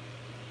 here's one.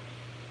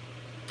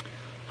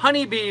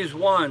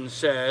 Honeybees1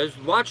 says,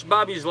 watched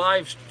Bobby's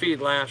live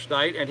feed last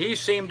night, and he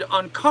seemed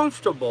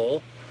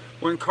uncomfortable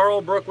when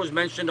Carl Brook was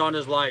mentioned on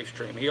his live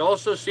stream. He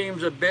also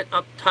seems a bit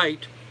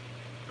uptight.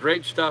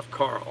 Great stuff,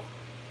 Carl.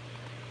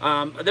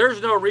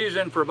 There's no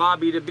reason for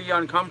Bobby to be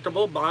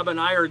uncomfortable. Bob and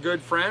I are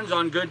good friends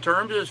on good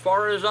terms as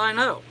far as I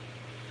know.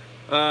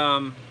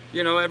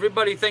 You know,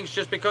 everybody thinks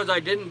just because I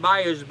didn't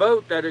buy his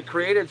boat that it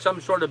created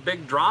some sort of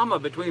big drama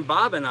between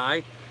Bob and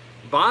I.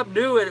 Bob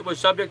knew it was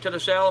subject to the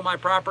sale of my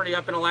property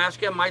up in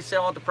Alaska. My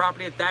sale of the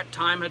property at that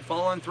time had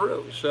fallen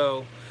through.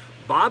 So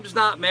Bob's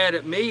not mad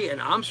at me,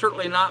 and I'm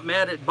certainly not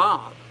mad at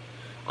Bob.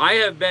 I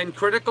have been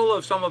critical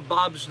of some of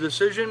Bob's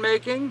decision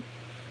making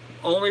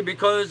only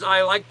because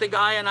I like the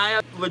guy and I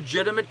have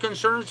legitimate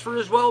concerns for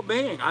his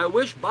well-being. I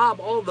wish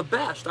Bob all the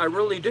best. I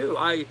really do.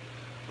 I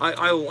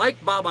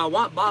like Bob. I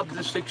want Bob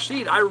to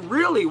succeed. I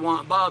really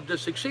want Bob to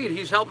succeed.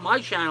 He's helped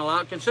my channel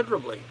out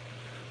considerably.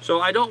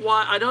 So I don't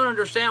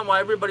understand why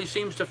everybody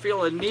seems to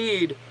feel a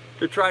need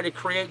to try to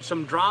create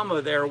some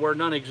drama there where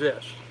none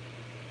exists.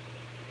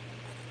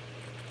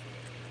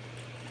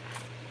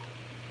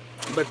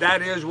 But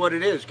that is what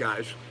it is,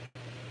 guys.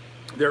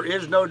 There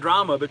is no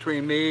drama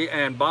between me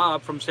and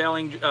Bob from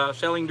Sailing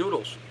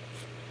Doodles.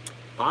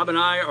 Bob and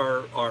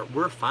I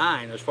we're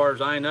fine as far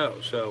as I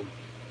know. So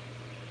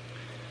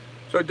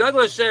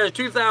Douglas says,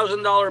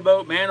 $2,000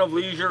 boat, man of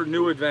leisure,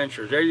 new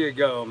adventures. There you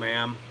go,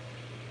 ma'am.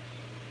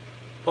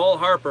 Paul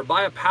Harper,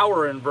 buy a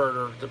power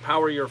inverter to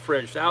power your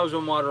fridge,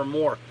 1,000 watt or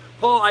more.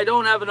 Paul, I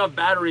don't have enough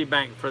battery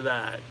bank for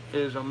that.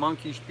 Is a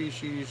monkey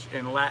species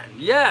in Latin?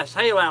 Yes.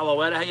 Hey,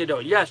 Alouette, how you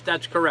doing? Yes,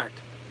 that's correct.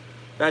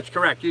 That's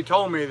correct. You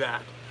told me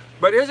that.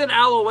 But isn't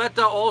Alouette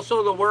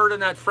also the word in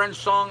that French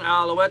song,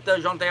 Alouette,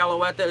 Jante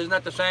Alouette? Isn't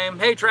that the same?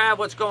 Hey, Trav,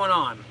 what's going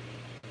on?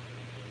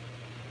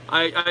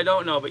 I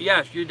don't know, but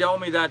yes, you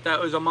told me that that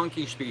was a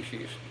monkey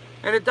species.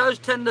 And it does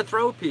tend to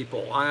throw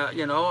people,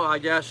 you know, I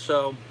guess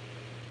so.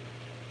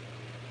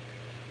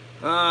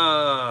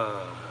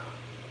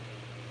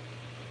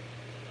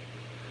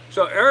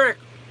 So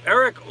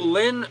Eric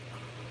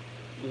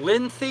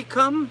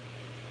Linthicum,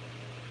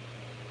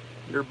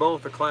 you're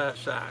both a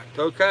class act.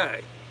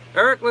 Okay.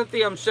 Eric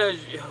Lithium says,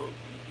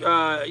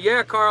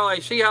 yeah, Carl, I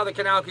see how the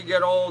canal could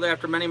get old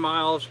after many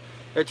miles.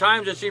 At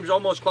times it seems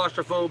almost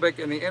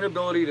claustrophobic, and the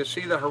inability to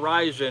see the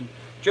horizon.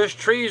 Just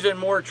trees and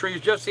more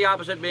trees, just the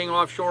opposite, being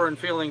offshore and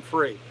feeling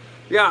free.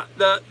 Yeah,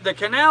 the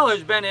canal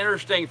has been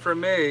interesting for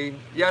me.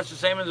 Yes, the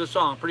same as the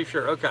song, pretty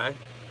sure. Okay.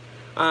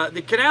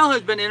 The canal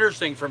has been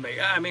interesting for me.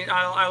 I mean,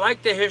 I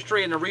like the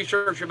history and the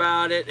research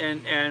about it,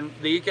 and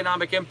the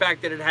economic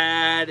impact that it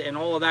had and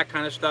all of that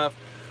kind of stuff.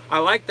 I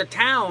like the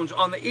towns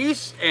on the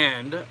east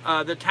end.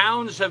 The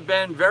towns have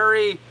been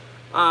very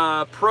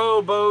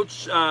pro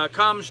boats.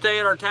 Come stay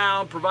at our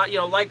town. Provide, you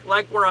know, like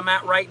where I'm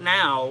at right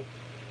now.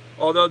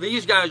 Although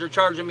these guys are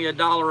charging me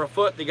 $1 a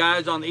foot, the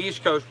guys on the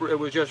East Coast, it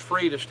was just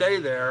free to stay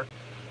there.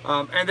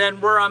 And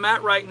then where I'm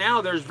at right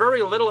now, there's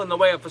very little in the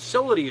way of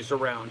facilities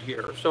around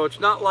here. So it's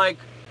not like,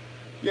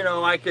 you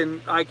know, I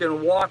can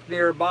walk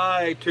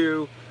nearby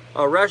to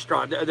a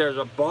restaurant. There's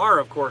a bar,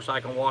 of course, I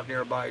can walk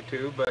nearby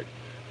to, but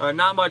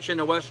not much in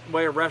the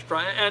way of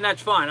restaurant. And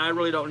that's fine. I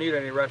really don't need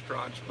any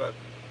restaurants, but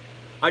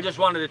I just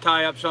wanted to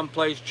tie up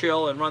someplace,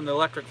 chill, and run the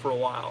electric for a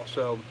while.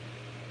 So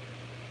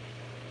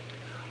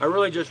I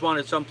really just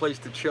wanted someplace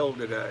to chill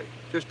today,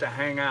 just to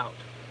hang out,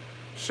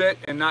 sit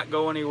and not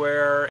go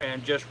anywhere,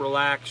 and just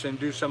relax and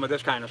do some of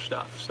this kind of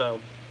stuff. So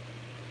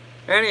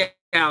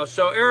anyhow,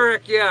 so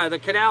Eric, yeah, the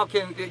canal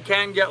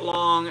can get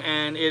long,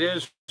 and it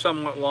is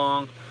somewhat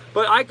long,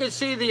 but I could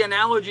see the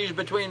analogies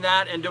between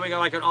that and doing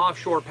like an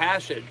offshore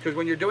passage, because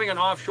when you're doing an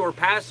offshore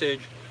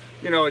passage,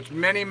 you know, it's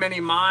many, many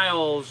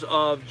miles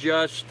of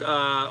just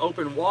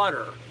open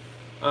water.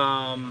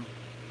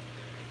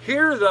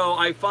 Here, though,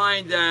 I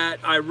find that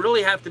I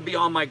really have to be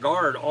on my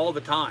guard all the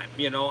time.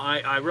 You know,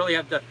 I really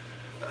have to.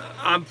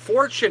 I'm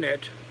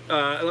fortunate.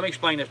 Let me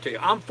explain this to you.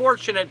 I'm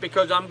fortunate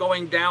because I'm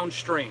going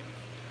downstream.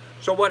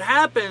 So what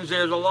happens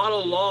is a lot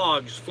of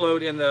logs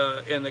float in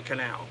the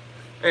canal,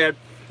 and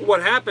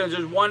what happens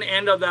is one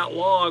end of that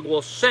log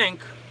will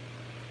sink,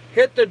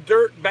 hit the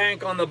dirt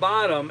bank on the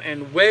bottom,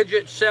 and wedge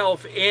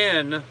itself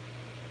in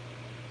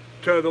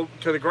to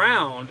the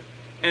ground.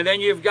 And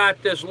then you've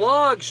got this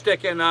log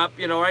sticking up,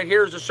 you know, right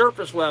here's the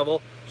surface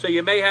level. So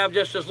you may have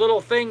just this little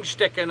thing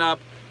sticking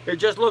up. It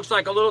just looks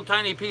like a little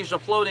tiny piece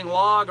of floating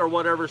log or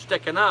whatever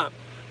sticking up.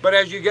 But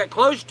as you get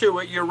close to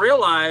it, you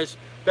realize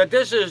that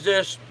this is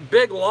this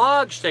big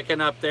log sticking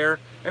up there.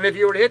 And if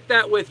you were to hit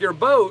that with your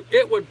boat,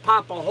 it would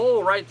pop a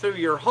hole right through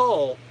your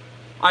hull.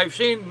 I've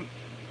seen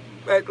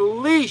at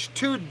least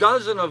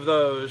 24 of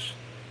those,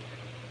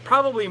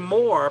 probably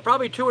more,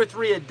 probably 2 or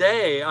 3 a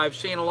day I've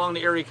seen along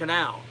the Erie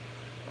Canal.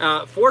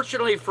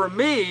 Fortunately for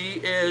me,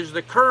 is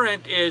the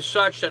current is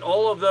such that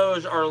all of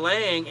those are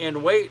laying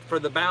in wait for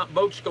the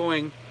boats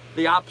going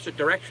the opposite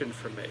direction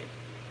from me.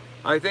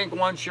 I think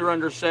once you're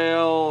under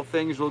sail,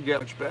 things will get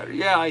much better.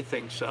 Yeah, I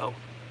think so.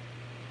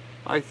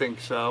 I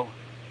think so.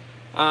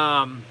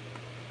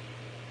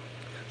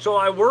 So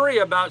I worry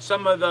about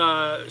some of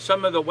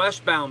the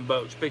westbound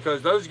boats,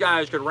 because those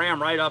guys could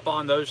ram right up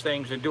on those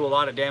things and do a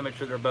lot of damage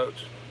to their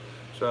boats.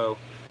 So,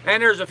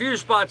 and there's a few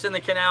spots in the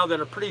canal that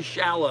are pretty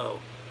shallow.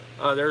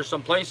 There's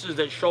some places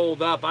that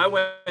shoaled up. I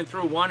went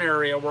through one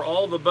area where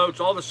all the boats,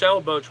 all the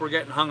sailboats were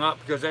getting hung up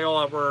because they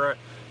all were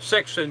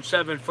 6 and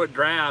 7 foot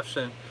drafts,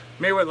 and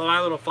me with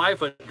my little 5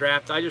 foot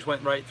draft, I just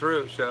went right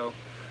through. So,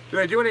 do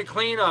they do any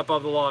cleanup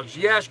of the logs?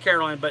 Yes,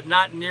 Caroline, but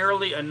not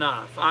nearly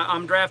enough.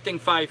 I'm drafting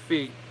 5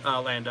 feet,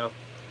 Lando.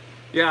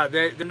 Yeah,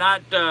 they're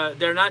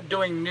not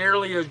doing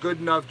nearly as good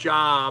enough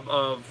job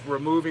of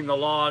removing the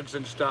logs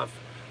and stuff.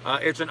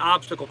 It's an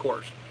obstacle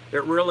course.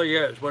 It really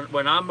is.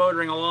 When I'm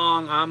motoring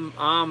along,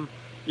 I'm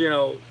you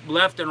know,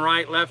 left and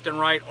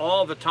right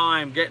all the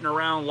time, getting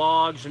around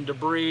logs and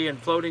debris and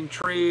floating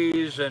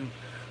trees and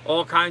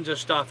all kinds of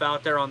stuff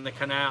out there on the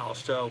canal.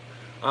 So,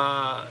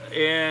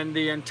 and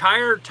the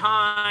entire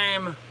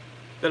time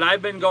that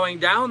I've been going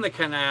down the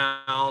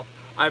canal,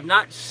 I've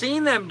not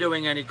seen them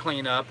doing any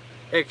cleanup,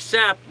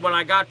 except when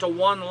I got to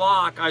one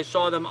lock, I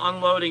saw them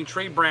unloading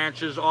tree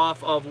branches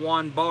off of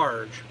one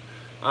barge.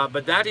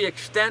 But that's the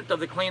extent of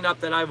the cleanup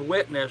that I've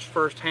witnessed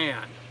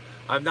firsthand.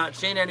 I've not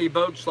seen any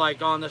boats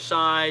like on the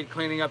side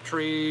cleaning up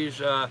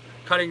trees,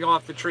 cutting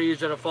off the trees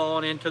that have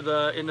fallen into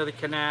the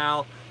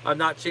canal. I've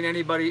not seen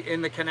anybody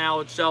in the canal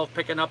itself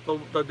picking up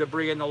the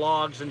debris and the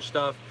logs and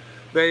stuff.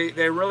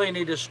 They really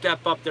need to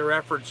step up their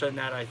efforts in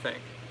that, I think.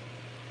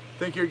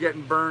 think you're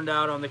getting burned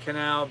out on the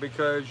canal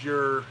because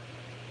you're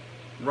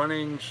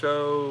running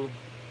so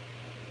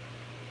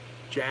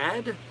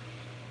jad?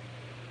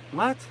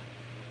 What?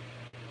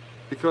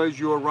 Because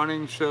you're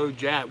running so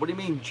jad. What do you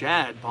mean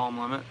jad, Palm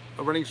Limit?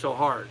 I'm running so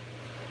hard.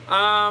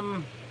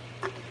 No,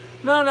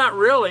 not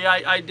really.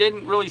 I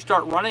didn't really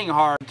start running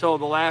hard until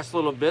the last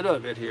little bit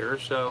of it here.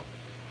 So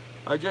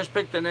I just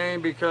picked the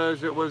name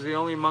because it was the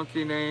only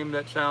monkey name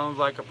that sounds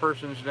like a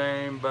person's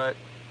name, but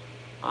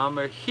I'm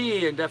a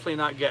he and definitely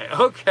not gay.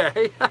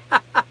 Okay.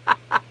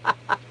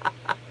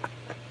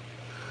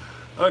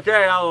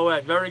 Okay,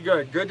 Alouette, very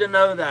good. Good to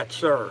know that,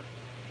 sir.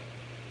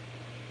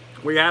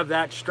 We have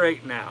that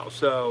straight now.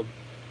 So,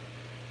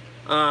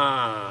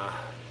 Dan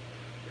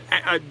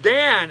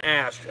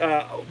asked,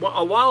 a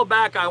while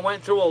back I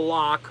went through a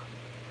lock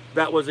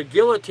that was a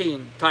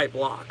guillotine type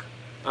lock.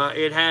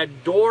 It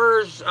had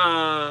doors,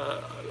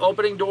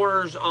 opening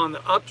doors on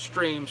the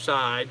upstream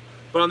side,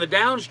 but on the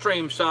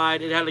downstream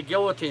side it had a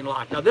guillotine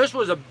lock. Now this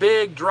was a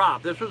big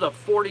drop. This was a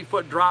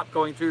 40-foot drop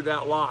going through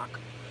that lock.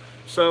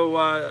 So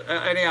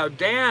anyhow,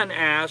 Dan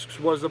asks,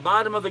 was the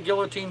bottom of the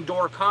guillotine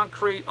door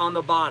concrete on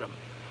the bottom?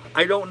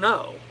 I don't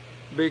know,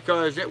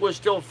 because it was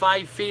still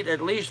 5 feet,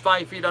 at least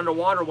 5 feet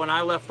underwater when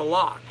I left the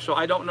lock. So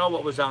I don't know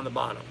what was on the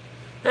bottom.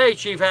 Hey,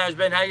 Chief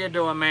Hasbin, how you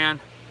doing,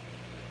 man?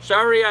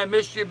 Sorry I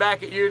missed you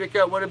back at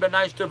Utica. Would have been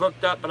nice to have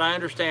hooked up, but I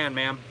understand,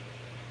 ma'am.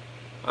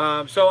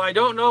 So I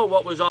don't know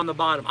what was on the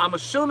bottom. I'm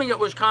assuming it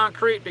was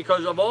concrete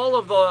because of all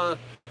of the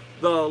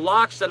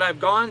locks that I've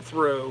gone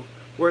through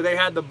where they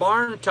had the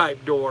barn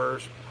type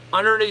doors,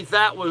 underneath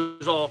that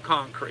was all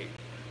concrete.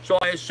 So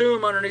I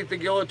assume underneath the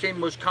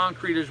guillotine was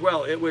concrete as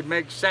well. It would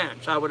make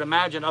sense, I would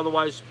imagine.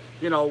 Otherwise,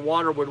 you know,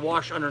 water would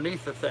wash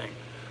underneath the thing.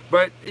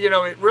 But, you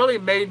know, it really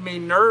made me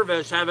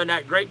nervous having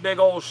that great big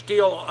old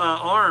steel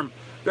arm.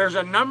 There's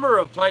a number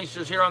of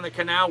places here on the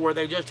canal where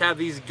they just have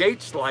these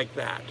gates like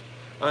that.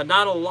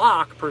 Not a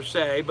lock per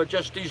se, but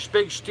just these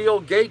big steel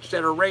gates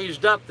that are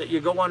raised up that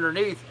you go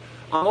underneath.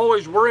 I'm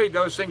always worried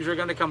those things are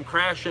going to come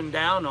crashing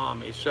down on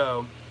me.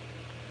 So,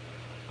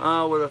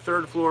 with a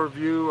third floor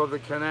view of the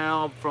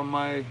canal from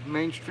my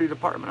Main Street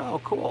apartment. Oh,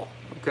 cool.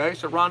 Okay,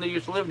 so Rhonda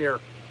used to live near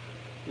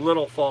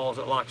Little Falls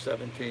at Lock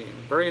 17.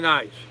 Very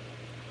nice.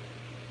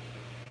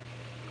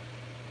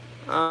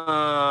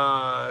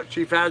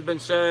 Chief Hasbin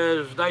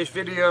says, nice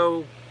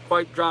video,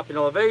 quite drop in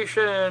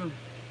elevation.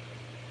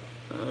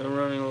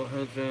 Running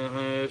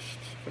highest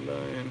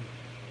combined.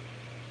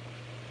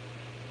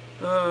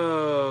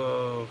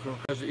 Oh,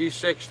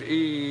 E6 to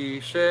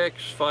E6,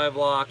 5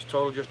 locks,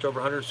 total just over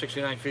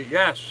 169 feet.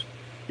 Yes,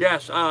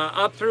 yes.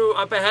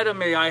 Up ahead of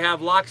me, I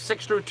have locks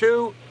 6 through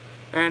 2,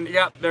 and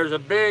yep, there's a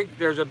big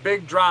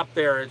drop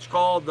there. It's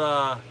called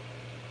the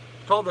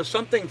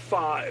something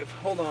 5.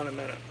 Hold on a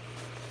minute.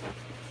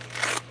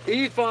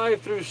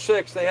 E5 through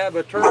 6, they have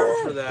a term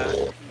for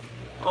that.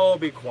 Oh,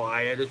 be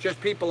quiet. It's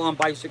just people on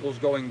bicycles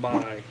going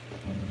by.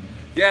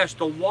 Yes,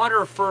 the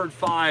Waterford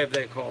 5,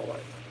 they call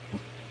it.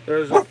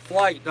 There's a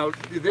flight. Now,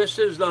 this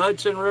is the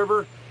Hudson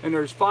River, and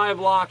there's 5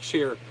 locks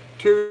here.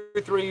 2,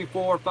 3,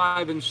 4,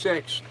 5, and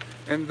 6.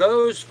 And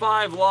those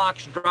 5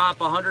 locks drop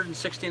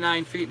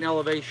 169 feet in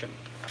elevation.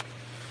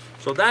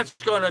 So that's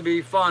going to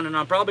be fun, and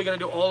I'm probably going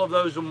to do all of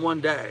those in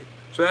one day.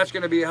 So that's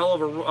going to be a hell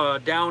of a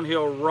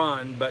downhill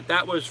run. But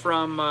that was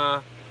from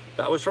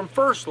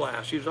First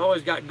Last. He's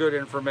always got good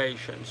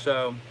information.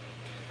 So,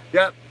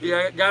 yep,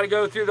 you got to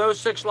go through those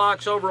 6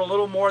 locks over a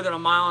little more than a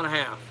mile and a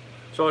half.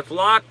 So it's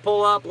lock,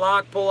 pull up,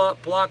 lock, pull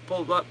up, lock,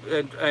 pull up,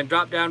 and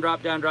drop down,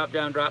 drop down, drop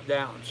down, drop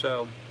down.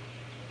 So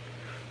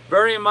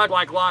very much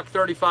like lock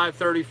 35,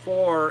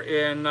 34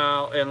 in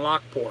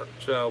Lockport.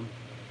 So,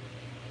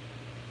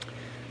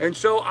 and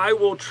so I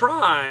will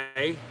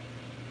try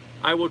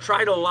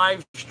to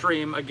live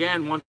stream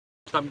again once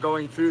I'm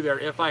going through there.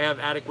 If I have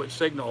adequate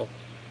signal,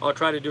 I'll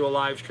try to do a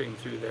live stream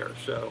through there.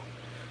 So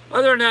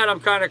other than that, I'm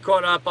kind of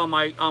caught up on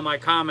my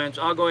comments.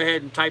 I'll go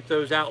ahead and type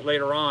those out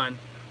later on.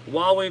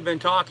 While we've been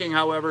talking,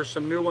 however,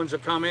 some new ones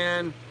have come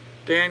in.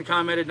 Dan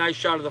commented, nice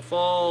shot of the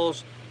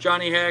falls.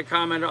 Johnny had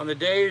commented on the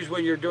days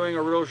when you're doing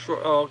a real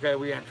short. Oh, okay,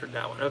 we answered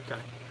that one. Okay.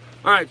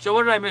 All right, so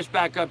what did I miss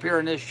back up here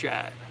in this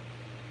chat?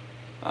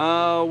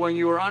 When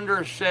you are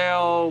under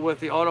sail with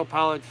the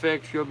autopilot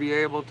fix, you'll be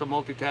able to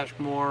multitask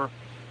more,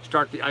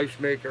 start the ice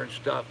maker and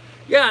stuff.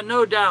 Yeah,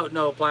 no doubt,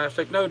 no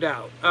plastic, no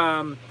doubt.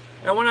 And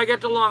when I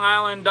get to Long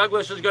Island,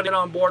 Douglas is going to get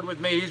on board with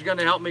me. He's going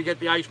to help me get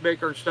the ice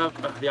maker and stuff.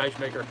 The ice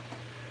maker.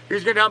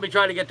 He's going to help me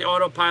try to get the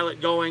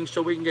autopilot going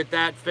so we can get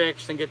that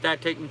fixed and get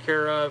that taken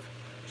care of.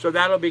 So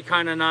that'll be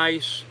kind of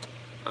nice.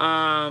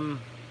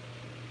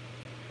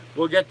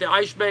 We'll get the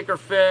ice maker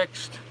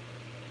fixed.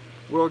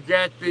 We'll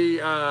get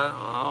the,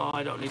 oh,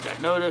 I don't need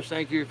that notice.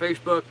 Thank you,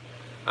 Facebook.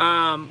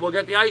 We'll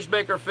get the ice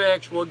maker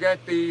fixed. We'll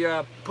get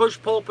the push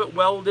pulpit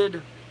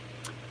welded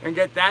and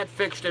get that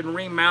fixed and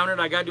remounted.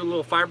 I got to do a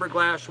little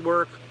fiberglass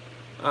work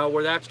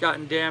where that's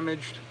gotten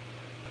damaged.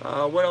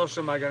 What else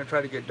am I going to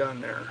try to get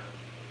done there?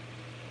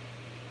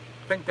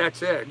 I think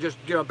that's it. Just,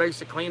 you know,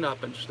 basic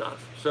cleanup and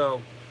stuff.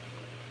 So,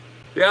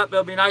 Yep,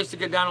 it'll be nice to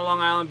get down to Long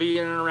Island, be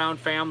in and around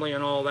family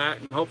and all that.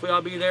 And hopefully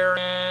I'll be there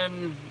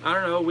in, I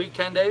don't know, a week,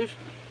 10 days.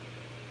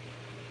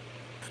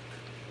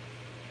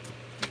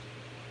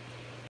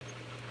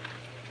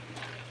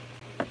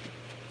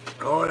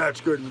 Oh,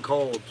 that's good and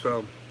cold.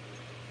 So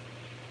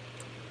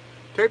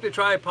tape the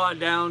tripod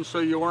down so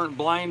you weren't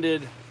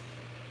blinded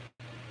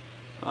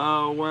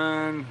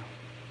so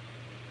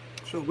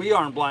we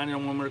aren't blinded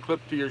when we're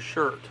clipped to your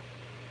shirt.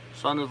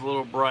 Sun is a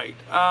little bright.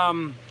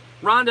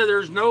 Rhonda,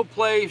 there's no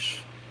place.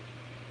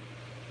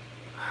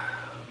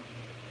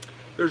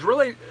 There's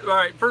really, all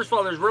right, first of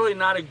all, there's really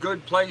not a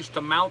good place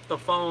to mount the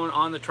phone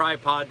on the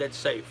tripod that's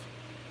safe.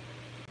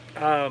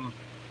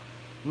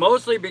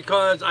 Mostly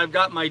because I've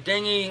got my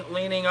dinghy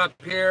leaning up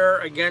here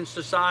against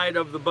the side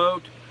of the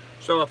boat.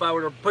 So if I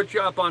were to put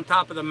you up on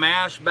top of the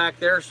mast back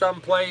there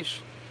someplace,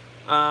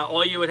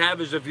 all you would have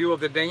is a view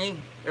of the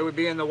dinghy. It would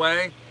be in the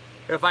way.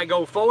 If I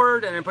go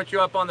forward and then put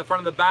you up on the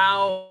front of the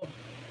bow,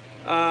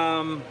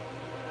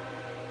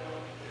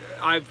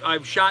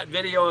 I've shot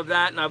video of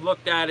that and I've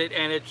looked at it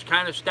and it's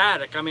kind of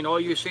static. I mean, all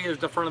you see is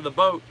the front of the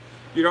boat.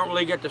 You don't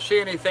really get to see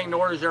anything,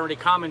 nor is there any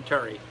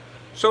commentary.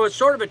 So it's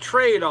sort of a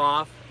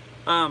trade-off.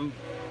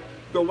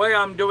 The way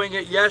I'm doing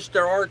it, yes,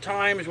 there are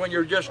times when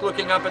you're just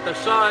looking up at the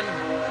sun.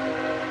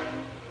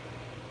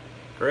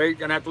 Great,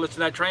 gonna have to listen to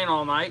that train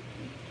all night.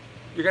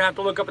 You're gonna have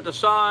to look up at the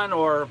sun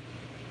or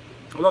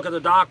look at the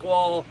dock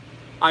wall.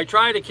 I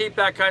try to keep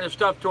that kind of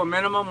stuff to a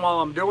minimum while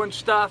I'm doing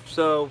stuff,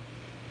 so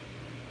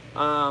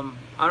I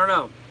don't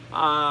know.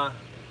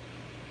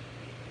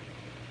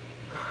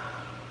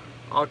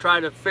 I'll try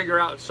to figure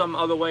out some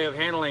other way of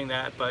handling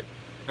that.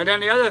 And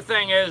then the other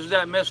thing is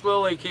that Miss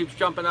Lily keeps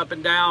jumping up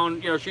and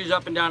down. You know, she's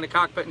up and down the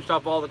cockpit and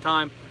stuff all the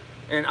time,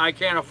 and I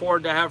can't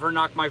afford to have her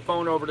knock my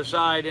phone over the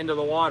side into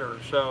the water.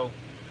 So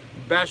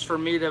best for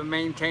me to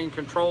maintain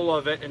control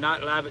of it and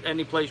not have it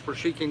any place where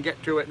she can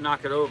get to it and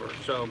knock it over.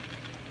 So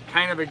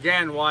kind of,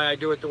 again, why I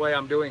do it the way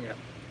I'm doing it.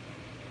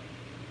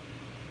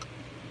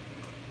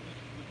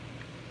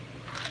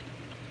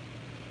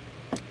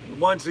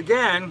 Once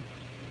again,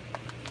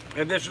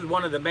 and this is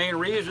one of the main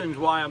reasons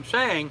why I'm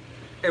saying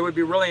it would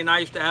be really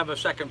nice to have a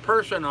second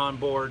person on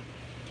board,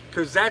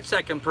 because that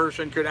second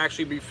person could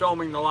actually be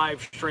filming the live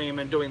stream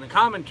and doing the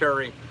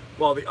commentary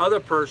while the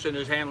other person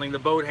is handling the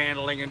boat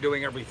handling and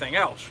doing everything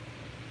else.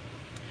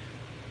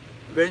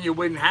 Then you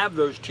wouldn't have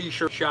those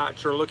t-shirt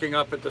shots or looking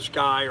up at the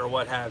sky or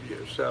what have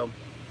you. So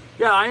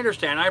yeah, I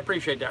understand. I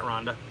appreciate that,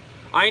 Rhonda.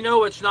 I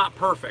know it's not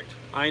perfect.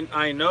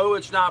 I know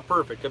it's not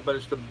perfect, but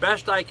it's the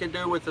best I can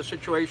do with the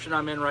situation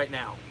I'm in right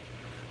now.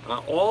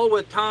 All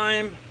with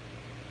time,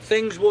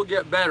 things will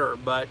get better,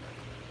 but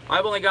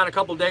I've only got a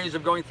couple days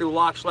of going through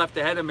locks left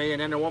ahead of me,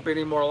 and then there won't be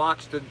any more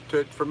locks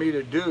for me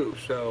to do.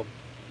 So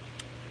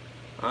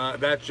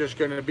that's just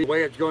going to be the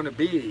way it's going to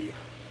be.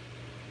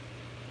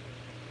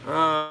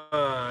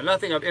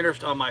 Nothing of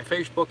interest on my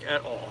Facebook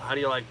at all. How do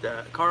you like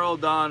that? Carl,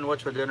 Don,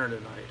 what's for dinner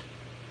tonight?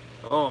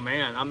 Oh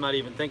man, I'm not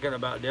even thinking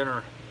about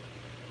dinner.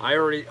 I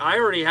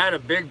already had a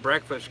big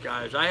breakfast,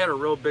 guys. I had a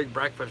real big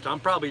breakfast. I'm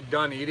probably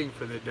done eating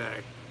for the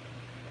day.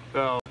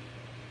 So,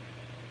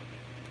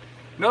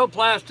 No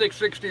Plastic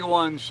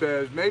 61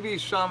 says, maybe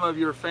some of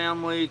your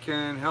family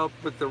can help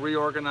with the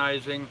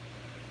reorganizing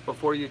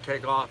before you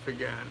take off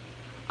again.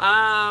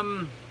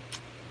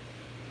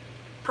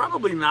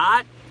 Probably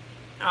not.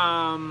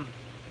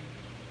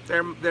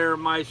 They're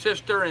my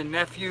sister and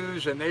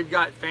nephews, and they've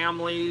got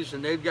families,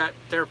 and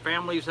their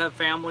families have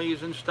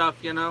families and stuff,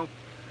 you know.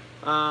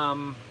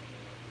 I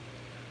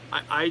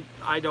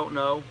don't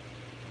know.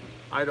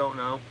 I don't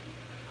know.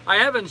 I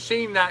haven't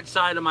seen that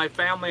side of my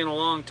family in a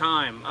long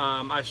time.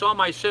 I saw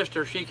my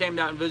sister. She came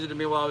down and visited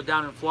me while I was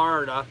down in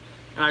Florida.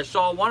 And I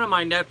saw one of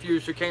my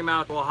nephews who came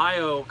out to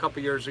Ohio a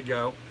couple years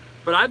ago.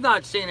 But I've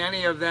not seen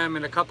any of them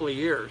in a couple of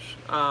years.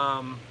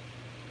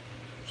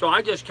 So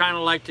I just kind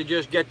of like to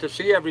just get to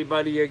see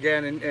everybody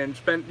again and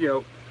spend, you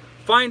know,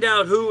 find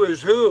out who is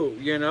who,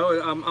 you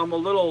know. I'm a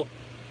little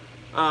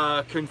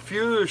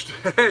confused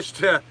as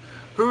to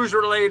who's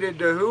related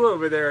to who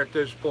over there at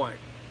this point,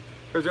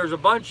 because there's a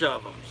bunch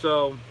of them.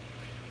 So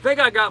I think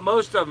I got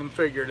most of them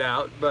figured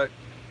out, but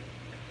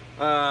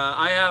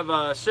I have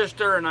a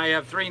sister and I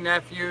have 3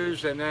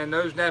 nephews, and then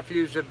those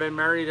nephews have been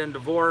married and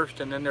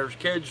divorced, and then there's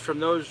kids from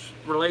those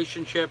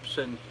relationships,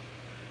 and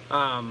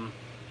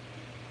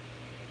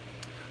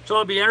so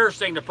it'll be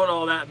interesting to put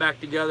all that back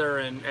together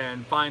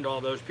and find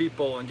all those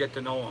people and get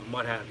to know them,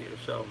 what have you.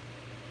 So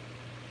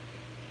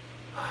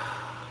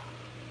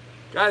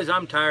guys,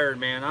 I'm tired,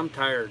 man. I'm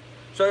tired.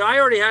 So I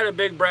already had a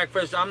big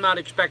breakfast. I'm not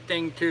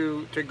expecting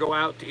to go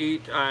out to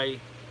eat.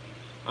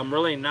 I'm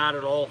really not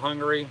at all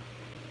hungry.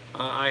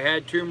 I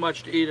had too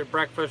much to eat at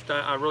breakfast.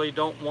 I really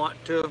don't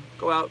want to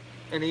go out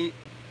and eat.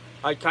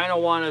 I kind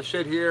of want to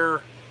sit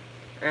here,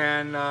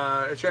 and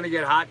it's going to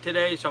get hot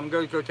today, so I'm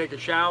going to go take a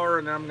shower,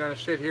 and then I'm going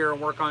to sit here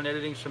and work on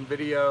editing some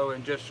video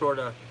and just sort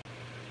of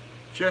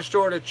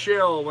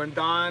chill. When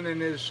Don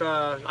and his,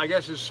 I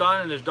guess his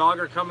son and his dog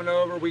are coming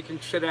over, we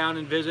can sit down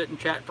and visit and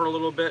chat for a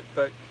little bit.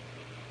 But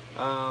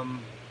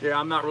Yeah,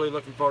 I'm not really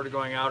looking forward to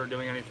going out or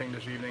doing anything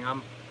this evening.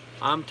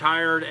 I'm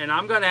tired, and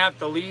I'm going to have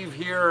to leave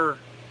here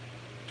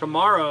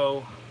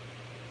tomorrow.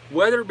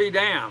 Weather be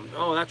damned.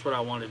 Oh, that's what I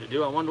wanted to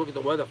do. I wanted to look at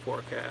the weather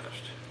forecast.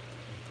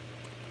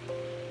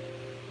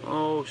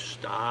 Oh,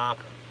 stop.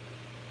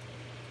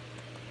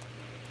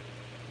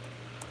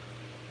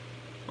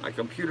 My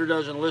computer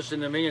doesn't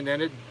listen to me, and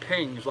then it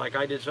pings like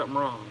I did something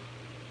wrong.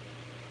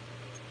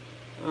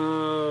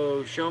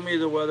 Oh, show me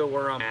the weather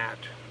where I'm at.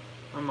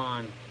 Come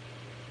on.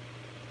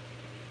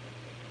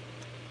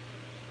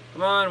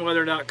 Come on,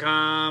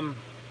 weather.com.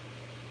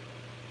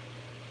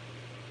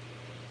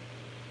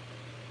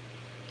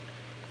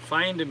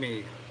 Find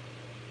me.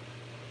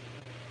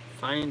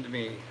 Find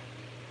me.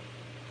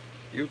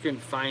 You can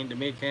find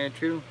me, can't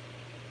you?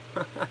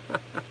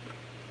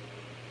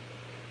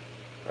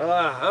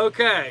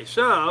 Okay,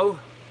 so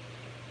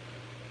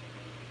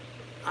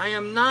I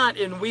am not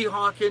in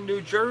Weehawken, New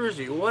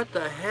Jersey. What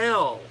the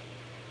hell?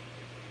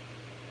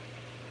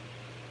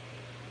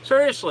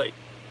 Seriously,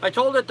 I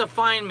told it to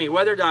find me,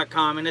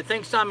 weather.com, and it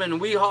thinks I'm in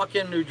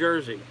Weehawken, New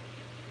Jersey.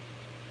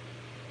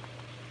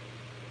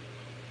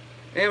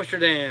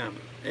 Amsterdam,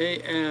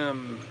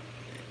 Amsterdam,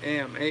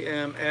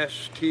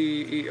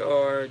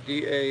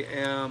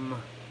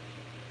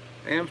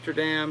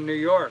 Amsterdam, New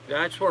York.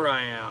 That's where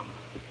I am.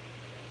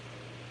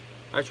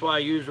 That's why I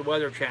use the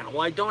Weather Channel.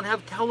 Well, I don't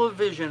have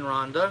television,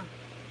 Rhonda,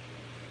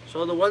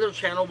 so the Weather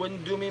Channel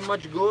wouldn't do me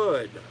much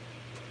good.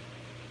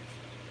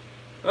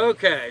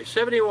 Okay,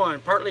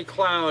 71, partly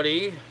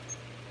cloudy.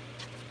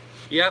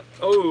 Yep,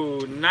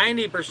 oh,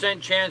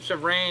 90% chance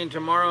of rain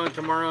tomorrow and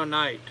tomorrow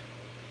night.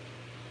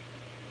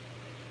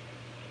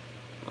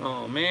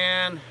 Oh,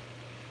 man.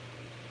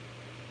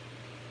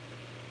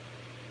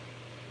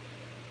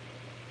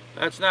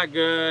 That's not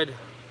good.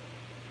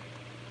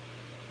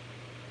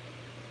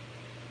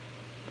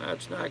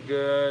 That's not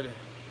good.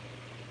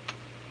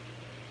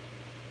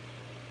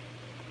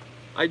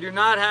 I do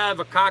not have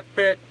a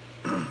cockpit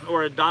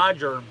or a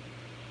Dodger.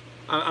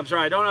 I'm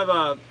sorry, I don't have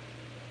a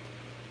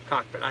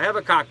cockpit. I have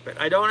a cockpit.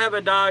 I don't have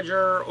a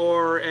Dodger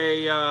or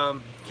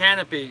a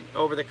canopy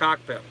over the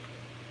cockpit.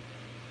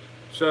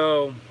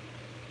 So,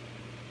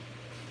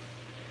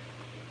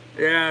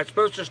 yeah, it's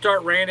supposed to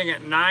start raining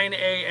at 9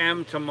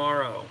 a.m.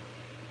 tomorrow.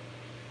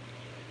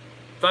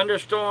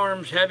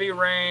 Thunderstorms, heavy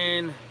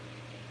rain.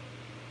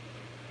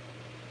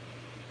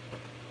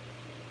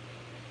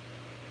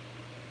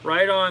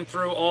 Right on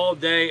through all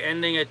day,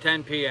 ending at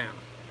 10 p.m.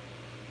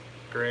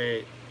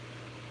 Great.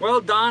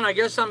 Well, Don, I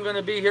guess I'm going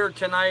to be here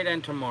tonight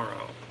and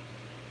tomorrow.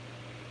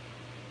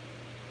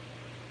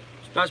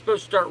 It's not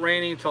supposed to start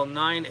raining until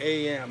 9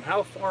 a.m.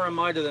 How far am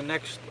I to the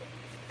next?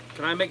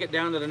 Can I make it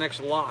down to the next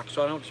lock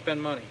so I don't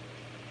spend money?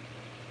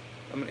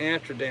 I'm in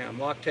Amsterdam,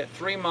 lock 10,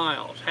 3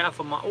 miles, half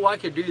a mile. Oh, I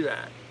could do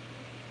that.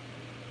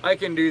 I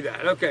can do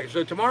that. Okay,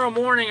 so tomorrow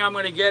morning I'm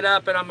going to get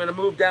up and I'm going to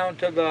move down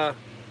to the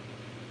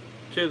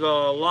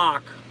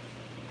lock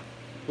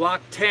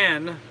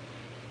 10.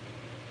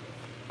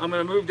 I'm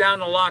going to move down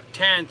to lock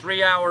 10,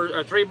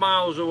 3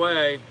 miles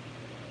away,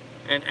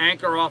 and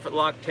anchor off at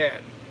lock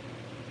 10.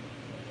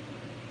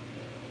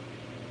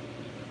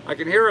 I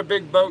can hear a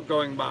big boat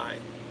going by.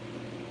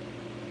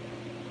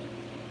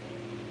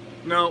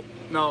 No,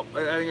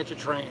 I think it's a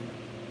train.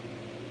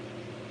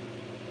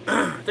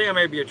 I think it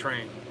may be a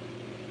train.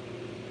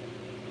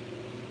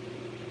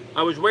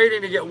 I was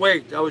waiting to get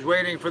waked. I was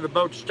waiting for the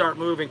boat to start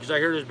moving because I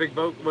hear this big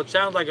boat, what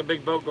sounds like a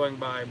big boat going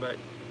by, but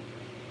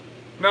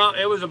no,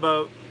 it was a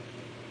boat.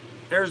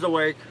 There's the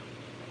wake.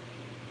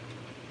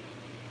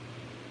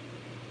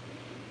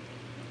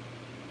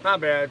 Not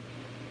bad.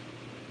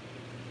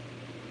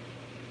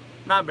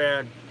 Not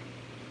bad.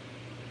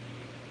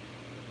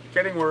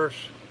 Getting worse.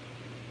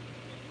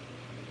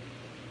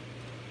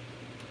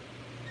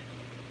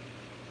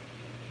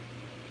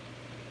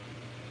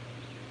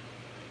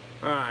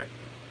 All right.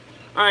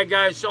 All right,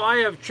 guys, so I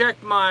have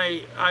checked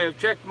my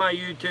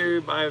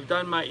YouTube, I have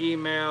done my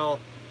email,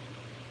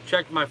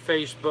 checked my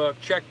Facebook,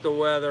 checked the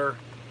weather,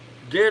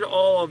 did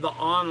all of the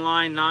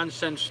online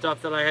nonsense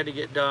stuff that I had to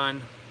get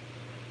done.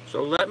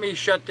 So let me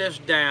shut this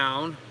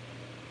down,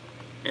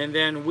 and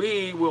then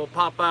we will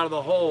pop out of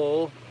the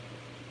hole.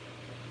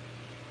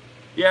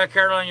 Yeah,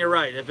 Caroline, you're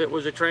right. If it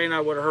was a train,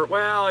 I would have heard.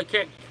 Well, I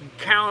can't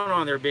count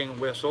on there being a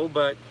whistle,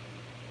 but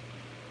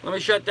let me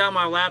shut down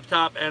my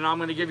laptop, and I'm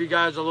going to give you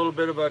guys a little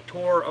bit of a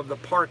tour of the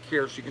park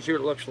here so you can see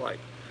what it looks like.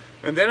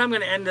 And then I'm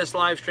going to end this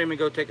live stream and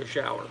go take a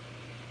shower.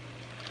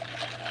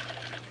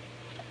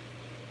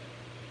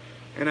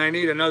 And I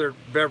need another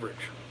beverage,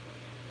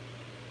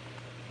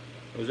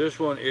 because this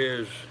one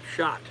is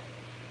shot.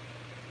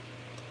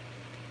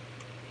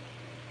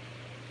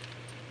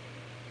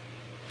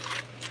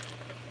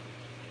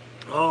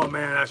 Oh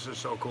man, that's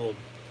just so cool.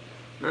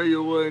 No,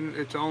 you wouldn't.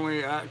 It's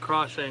only at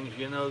crossings,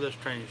 you know, this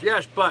train.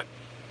 Yes, but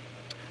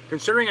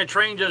considering a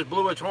train just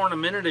blew its horn a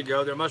minute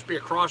ago, there must be a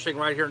crossing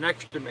right here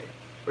next to me,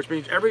 which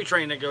means every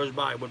train that goes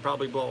by would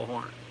probably blow a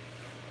horn.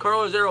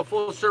 Carl, is there a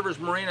full-service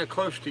marina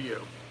close to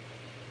you?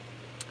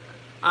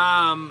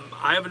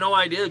 I have no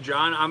idea,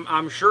 John.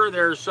 I'm sure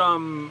there's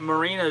some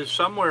marinas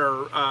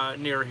somewhere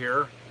near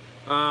here.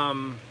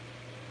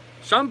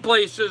 Some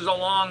places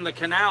along the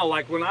canal,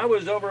 like when I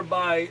was over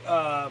by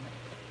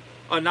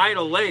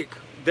Oneida Lake,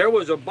 there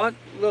was a bunch.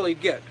 Lily,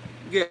 get.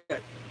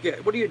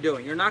 What are you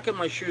doing? You're knocking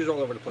my shoes all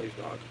over the place,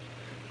 dog.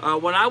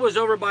 When I was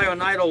over by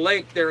Oneida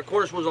Lake, there of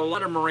course was a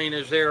lot of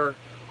marinas there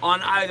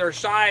on either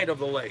side of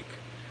the lake.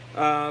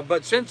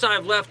 But since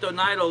I've left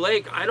Oneida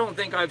Lake, I don't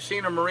think I've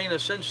seen a marina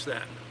since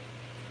then.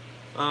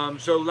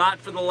 So not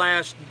for the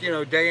last,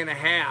 day and a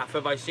half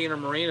have I seen a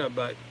marina,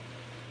 but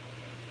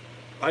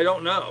I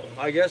don't know.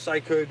 I guess I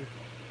could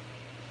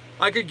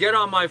get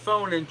on my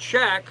phone and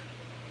check,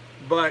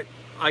 but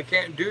I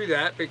can't do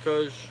that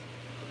because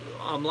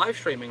I'm live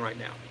streaming right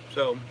now.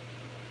 So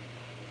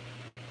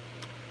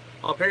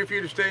I'll pay for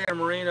you to stay in a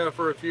marina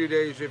for a few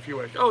days if you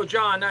wish. Oh,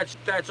 John,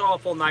 that's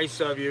awful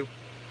nice of you.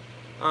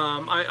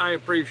 I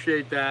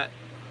appreciate that.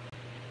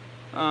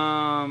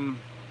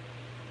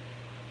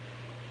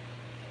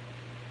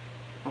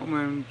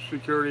 Homeland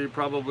Security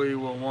probably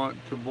will want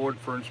to board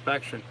for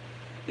inspection.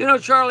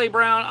 Charlie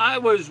Brown, I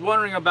was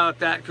wondering about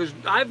that because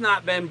I've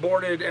not been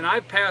boarded, and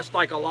I've passed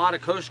like a lot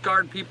of Coast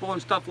Guard people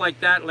and stuff like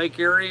that, Lake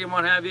Erie and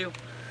what have you.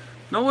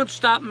 No one's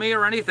stopped me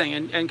or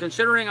anything, and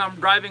considering I'm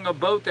driving a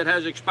boat that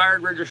has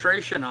expired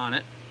registration on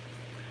it,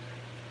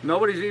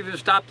 nobody's even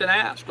stopped and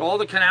asked. All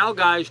the canal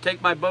guys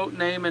take my boat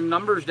name and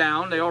numbers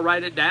down, they all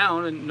write it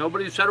down, and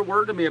nobody said a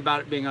word to me about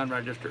it being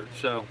unregistered.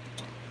 So,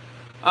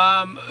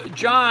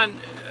 John,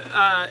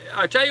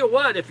 I'll tell you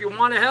what, if you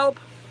want to help,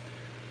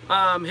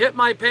 hit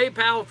my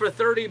PayPal for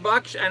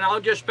 $30 and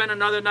I'll just spend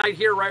another night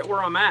here right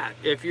where I'm at.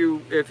 If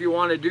you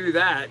want to do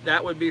that,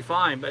 that would be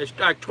fine. But it's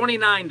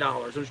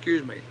 $29,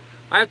 excuse me.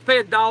 I have to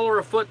pay $1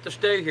 a foot to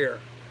stay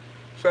here.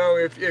 So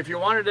if you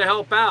wanted to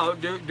help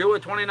out, do a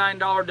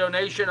 $29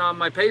 donation on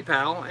my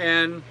PayPal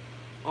and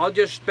I'll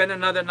just spend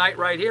another night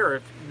right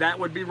here. That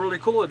would be really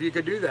cool if you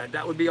could do that.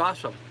 That would be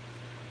awesome.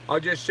 I'll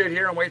just sit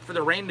here and wait for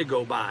the rain to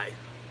go by.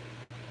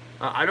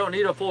 I don't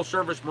need a full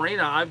service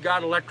marina. I've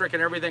got electric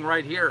and everything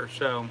right here.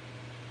 So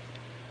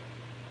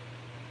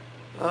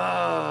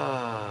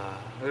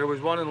there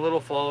was one in Little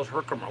Falls,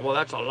 Herkimer. Well,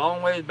 that's a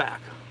long ways back.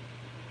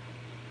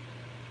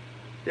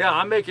 Yeah,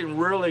 I'm making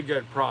really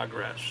good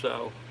progress.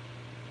 So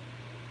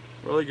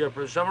really good.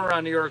 For somewhere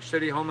around New York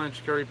City, Homeland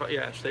Security.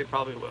 Yes, they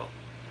probably will.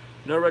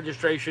 No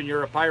registration.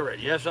 You're a pirate.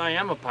 Yes, I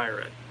am a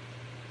pirate.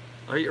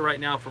 I'll hit you right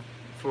now for.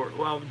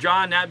 Well,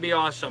 John, that'd be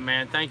awesome,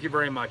 man. Thank you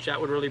very much.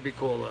 That would really be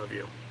cool of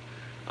you.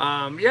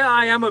 Yeah,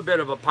 I am a bit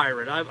of a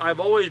pirate. I've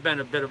always been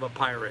a bit of a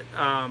pirate.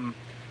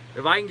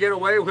 If I can get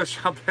away with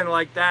something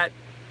like that,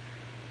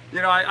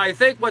 I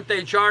think what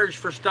they charge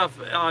for stuff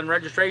on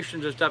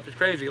registrations and stuff is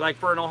crazy. Like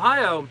for in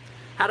Ohio,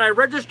 had I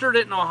registered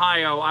it in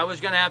Ohio, I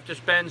was going to have to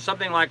spend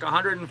something like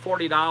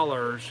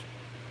 $140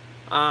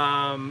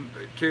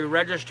 to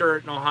register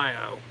it in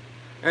Ohio.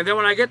 And then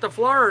when I get to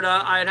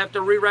Florida, I'd have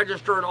to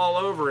re-register it all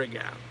over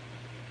again.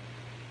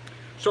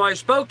 So I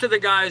spoke to the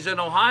guys in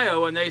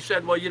Ohio and they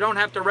said, well, you don't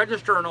have to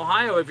register in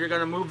Ohio if you're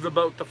going to move the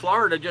boat to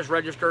Florida, just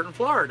register it in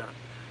Florida.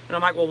 And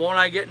I'm like, well, won't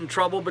I get in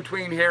trouble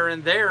between here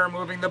and there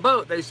moving the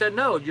boat? They said,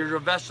 no, you're a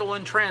vessel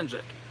in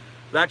transit.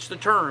 That's the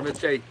term.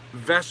 It's a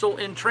vessel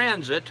in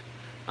transit.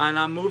 And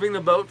I'm moving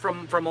the boat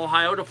from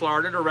Ohio to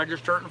Florida to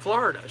register it in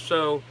Florida.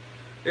 So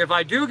if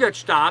I do get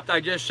stopped, I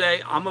just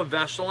say I'm a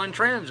vessel in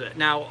transit.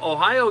 Now,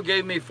 Ohio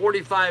gave me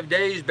 45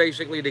 days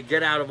basically to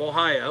get out of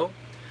Ohio.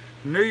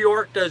 New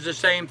York does the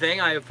same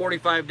thing. I have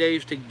 45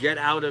 days to get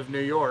out of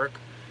New York.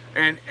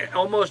 And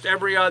almost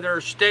every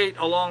other state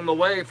along the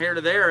way, from here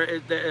to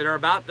there, are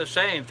about the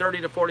same.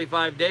 30 to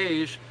 45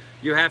 days,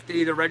 you have to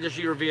either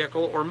register your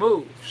vehicle or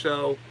move.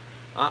 So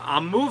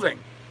I'm moving.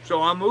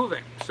 So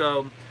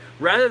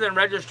rather than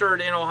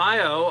registered in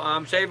Ohio,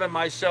 I'm saving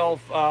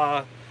myself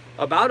about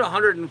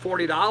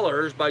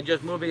 $140 by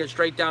just moving it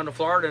straight down to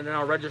Florida, and then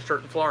I'll register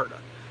it in Florida.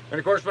 And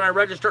of course, when I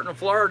register it in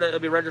Florida, it'll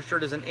be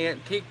registered as an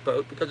antique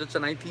boat because it's a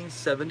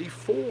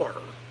 1974.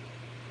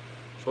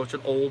 So it's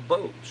an old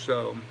boat.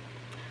 So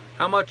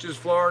how much is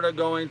Florida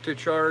going to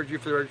charge you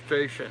for the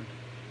registration?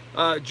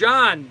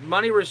 John,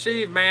 money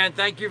received, man.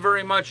 Thank you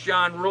very much,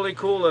 John. Really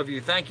cool of you.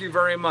 Thank you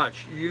very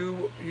much.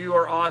 You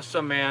are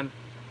awesome, man.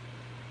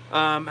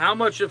 How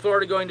much is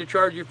Florida going to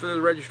charge you for the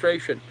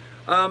registration?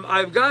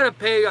 I've got to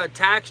pay a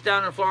tax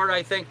down in Florida,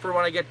 I think, for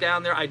when I get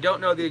down there. I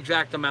don't know the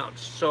exact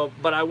amounts,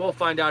 but I will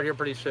find out here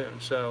pretty soon.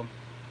 So,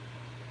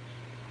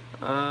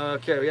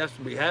 okay, yes,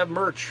 we have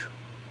merch.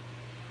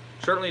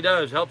 Certainly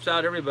does. Helps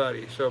out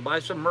everybody. So buy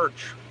some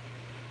merch.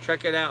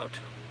 Check it out.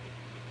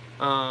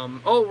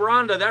 Oh,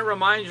 Rhonda, that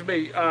reminds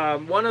me.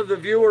 One of the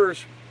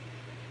viewers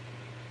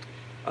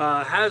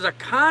has a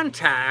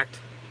contact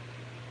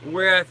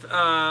with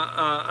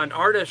an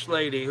artist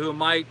lady who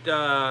might...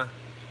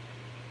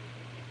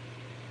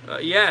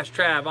 yes,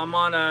 Trav, I'm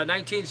on a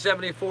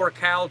 1974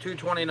 Cal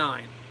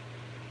 229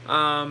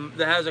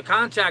 that has a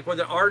contact with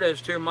an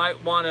artist who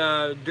might want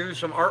to do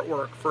some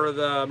artwork for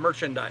the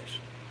merchandise.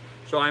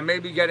 So I may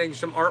be getting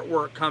some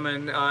artwork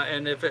coming,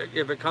 and if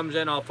it comes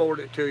in, I'll forward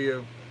it to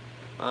you.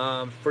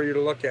 for you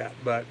to look at.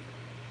 But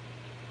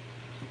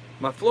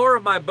my floor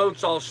of my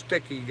boat's all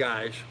sticky,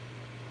 guys.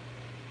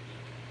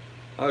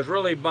 I was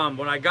really bummed.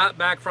 When I got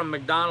back from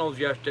McDonald's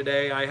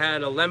yesterday, I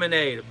had a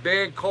lemonade, a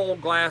big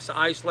cold glass of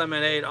iced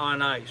lemonade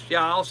on ice.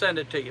 Yeah, I'll send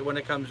it to you when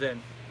it comes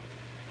in.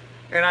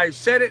 And I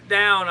set it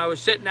down. I was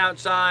sitting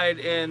outside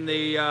in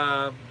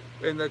the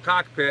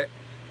cockpit,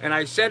 and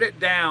I set it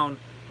down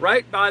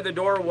right by the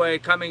doorway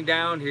coming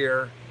down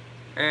here.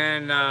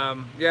 And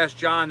yes,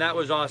 John, that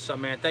was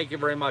awesome, man. Thank you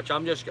very much.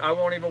 I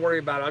won't even worry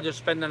about it. I'll just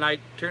spend the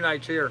night, 2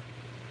 nights here.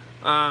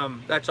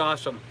 That's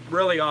awesome.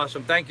 Really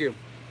awesome. Thank you.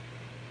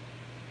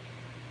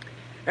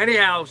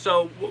 Anyhow,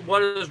 so what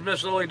does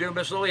Miss Lily do?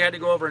 Miss Lily had to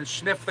go over and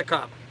sniff the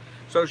cup.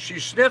 So she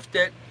sniffed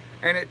it,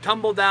 and it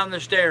tumbled down the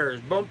stairs.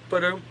 Boom,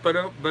 ba-doom,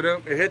 ba-doom,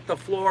 ba-doom. It hit the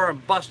floor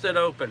and busted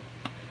open.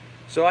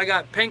 So I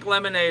got pink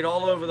lemonade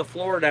all over the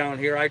floor down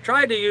here. I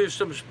tried to use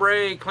some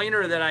spray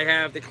cleaner that I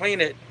have to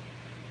clean it,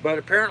 but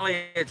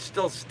apparently it's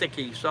still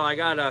sticky. So I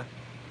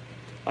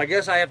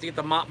guess I have to get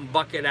the mop and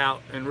bucket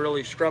out and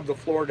really scrub the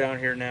floor down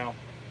here now.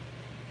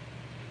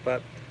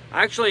 But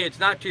actually, it's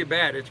not too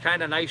bad. It's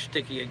kind of nice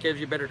sticky. It gives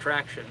you better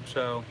traction.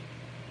 So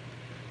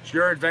it's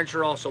your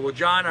adventure also. Well,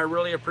 John, I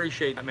really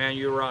appreciate that, man.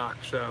 You rock.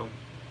 So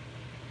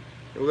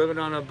you're living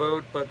on a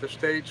boat, but the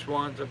States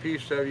wants a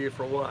piece of you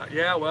for what?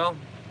 Yeah, well,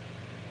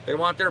 they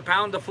want their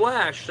pound of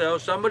flesh. So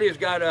somebody's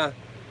got to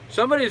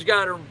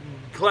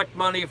collect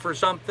money for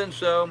something.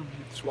 So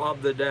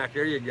swab the deck.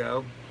 There you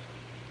go.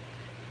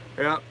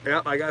 Yep,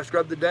 I got to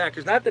scrub the deck.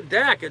 It's not the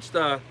deck. It's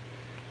the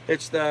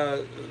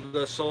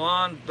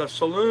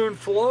saloon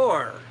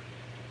floor.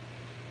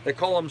 They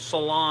call them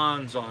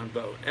salons on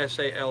boat,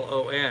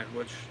 S-A-L-O-N,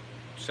 which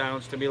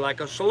sounds to me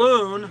like a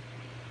saloon,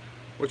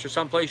 which is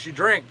someplace you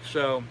drink.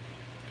 So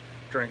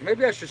drink.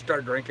 Maybe I should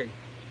start drinking.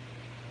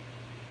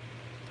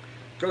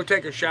 Go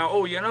take a shower.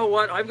 Oh, you know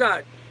what? I've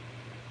got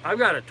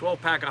a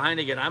 12-pack of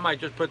Heineken. I might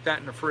just put that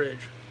in the fridge.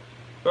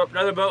 Oh,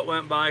 another boat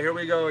went by. Here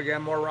we go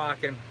again. More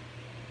rocking.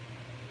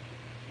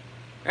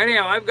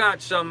 Anyhow, I've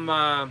got some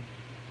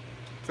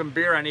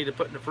beer I need to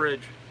put in the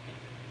fridge.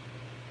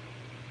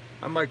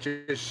 I might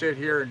just sit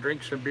here and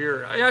drink some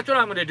beer. That's what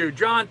I'm going to do.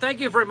 John, thank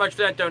you very much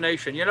for that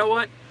donation. You know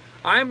what?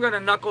 I'm going to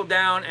knuckle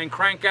down and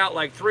crank out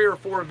like 3 or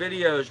 4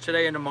 videos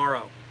today and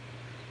tomorrow.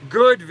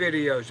 Good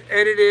videos,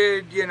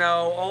 edited, you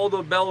know, all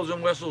the bells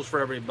and whistles for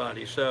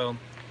everybody. So,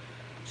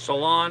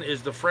 salon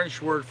is the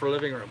French word for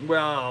living room.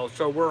 Well,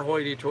 so we're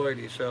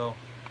hoity-toity. So,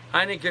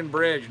 Heineken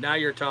Bridge, now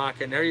you're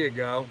talking. There you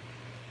go.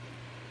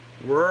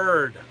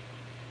 Word,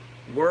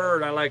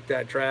 I like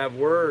that, Trav,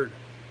 word.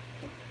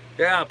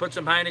 Yeah, put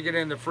some Heineken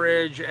in the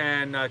fridge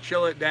and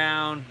chill it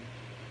down.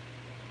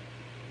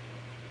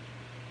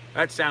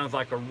 That sounds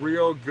like a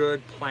real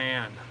good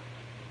plan.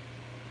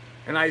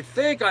 And I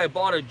think I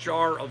bought a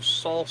jar of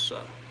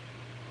salsa.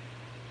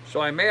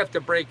 So I may have to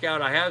break out.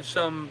 I have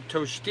some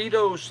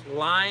Tostitos,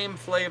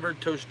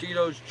 lime-flavored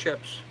Tostitos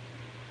chips.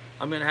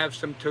 I'm going to have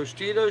some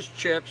Tostitos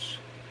chips,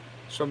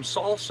 some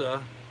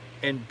salsa,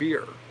 and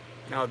beer.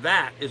 Now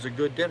that is a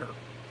good dinner.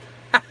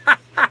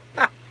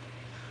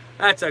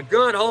 That's a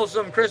good,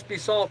 wholesome, crispy,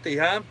 salty,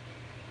 huh?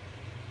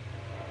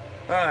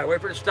 All right, wait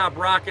for it to stop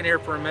rocking here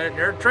for a minute.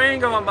 There's a train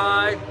going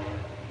by.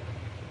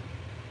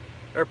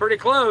 They're pretty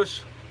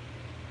close.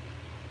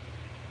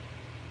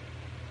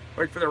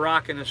 Wait for the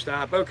rocking to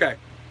stop. Okay.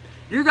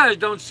 You guys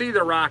don't see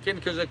the rocking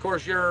because, of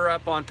course, you're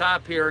up on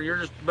top here.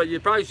 And but you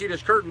probably see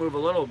this curtain move a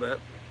little bit.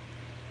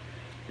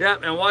 Yeah,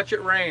 and watch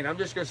it rain. I'm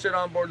just going to sit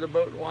on board the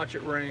boat and watch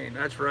it rain.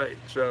 That's right.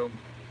 So,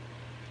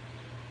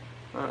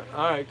 all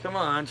right, come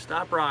on.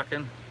 Stop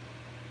rocking.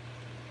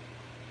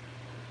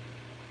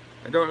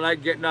 I don't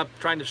like getting up,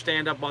 trying to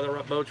stand up while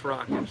the boat's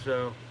rocking.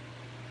 So,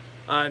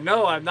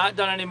 no, I've not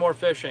done any more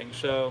fishing.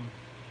 So,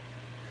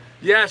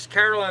 yes,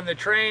 Carolyn, the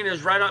train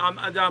is right on.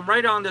 I'm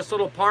right on this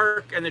little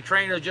park, and the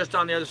train is just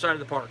on the other side of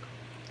the park.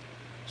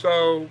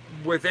 So,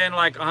 within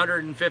like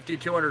 150,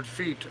 200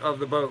 feet of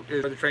the boat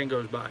is where the train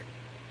goes by.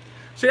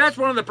 See, that's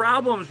one of the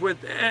problems with,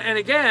 and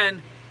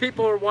again,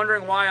 people are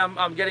wondering why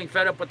I'm getting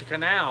fed up with the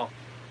canal.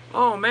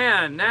 Oh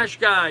man, Nash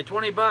Guy,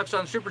 20 bucks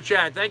on Super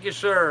Chat. Thank you,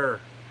 sir.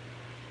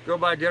 Go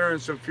buy dinner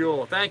and some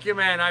fuel. Thank you,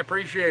 man. I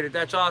appreciate it.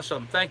 That's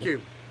awesome. Thank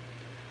you.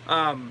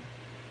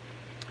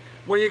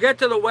 When you get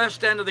to the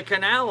west end of the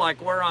canal, like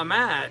where I'm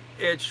at,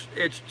 it's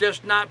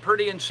just not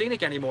pretty and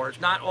scenic anymore. It's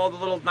not all the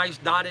little nice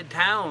dotted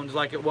towns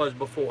like it was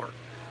before.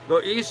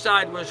 The east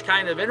side was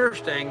kind of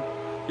interesting.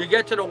 You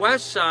get to the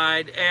west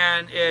side,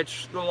 and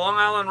it's the Long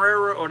Island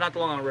Railroad, or not the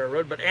Long Island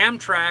Railroad, but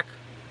Amtrak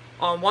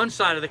on one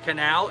side of the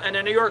canal, and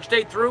the New York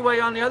State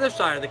Thruway on the other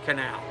side of the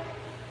canal.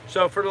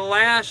 So for the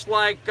last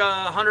like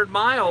 100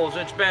 miles,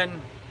 it's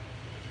been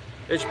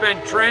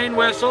train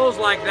whistles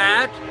like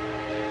that,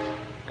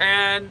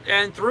 and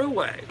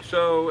throughway.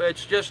 So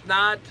it's just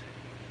not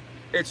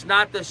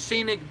the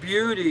scenic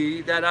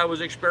beauty that I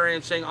was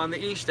experiencing on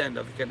the east end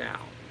of the canal.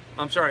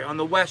 I'm sorry, on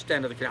the west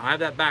end of the canal. I have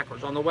that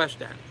backwards, on the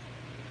west end.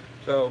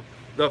 So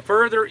the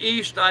further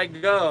east I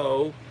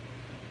go,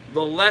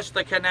 the less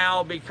the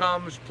canal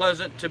becomes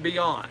pleasant to be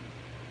on.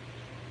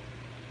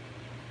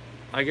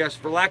 I guess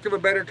for lack of a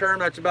better term,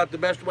 that's about the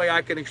best way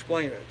I can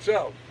explain it.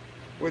 So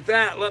with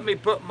that, let me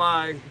put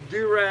my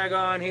do-rag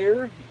on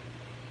here,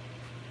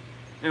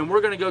 and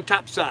we're going to go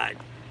topside.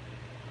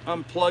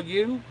 Unplug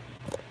you.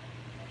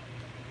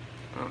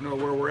 I don't know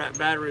where we're at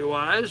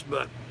battery-wise,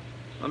 but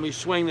let me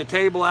swing the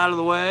table out of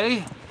the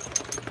way.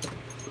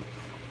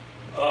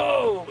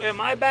 Oh, and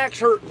my back's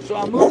hurting, so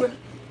I'm moving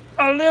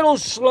a little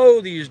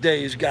slow these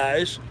days,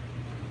 guys.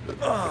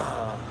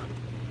 Oh,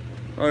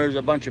 there's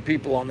a bunch of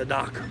people on the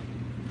dock.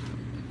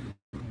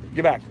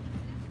 Get back.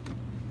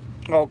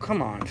 Oh,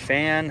 come on,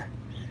 fan.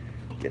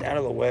 Get out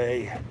of the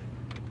way.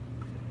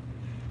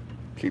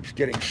 Keeps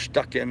getting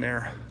stuck in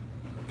there.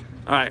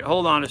 All right,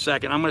 hold on a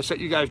second. I'm going to set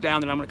you guys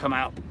down, then I'm going to come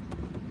out.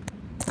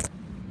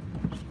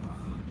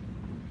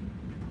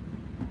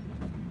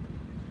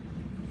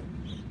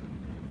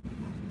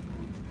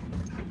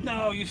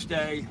 No, you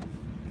stay.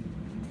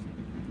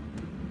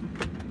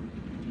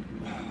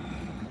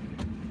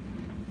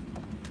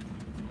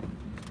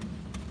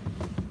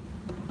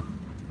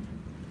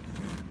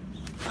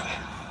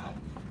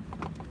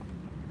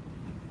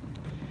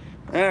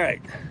 All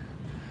right.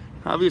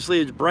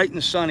 Obviously, it's bright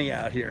and sunny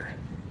out here.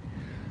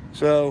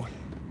 So,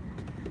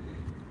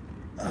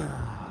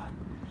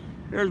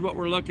 here's what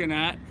we're looking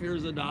at.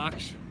 Here's the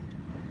docks.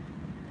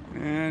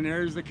 And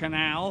there's the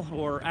canal,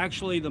 or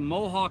actually the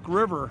Mohawk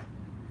River.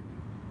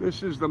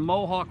 This is the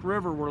Mohawk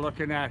River we're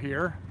looking at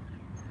here.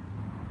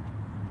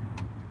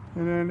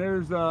 And then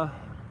there's a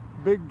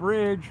big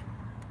bridge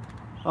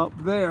up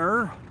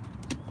there.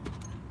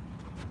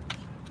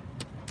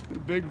 The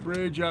big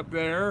bridge up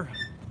there.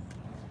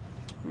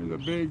 There's a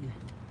big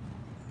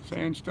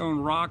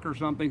sandstone rock or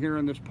something here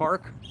in this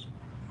park.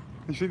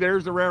 You see,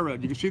 there's the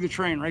railroad. You can see the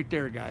train right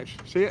there, guys.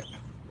 See it?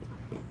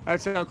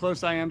 That's how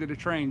close I am to the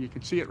train. You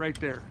can see it right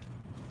there.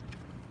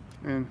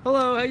 And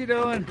hello, how you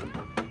doing?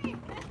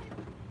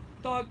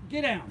 Dog,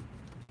 get down.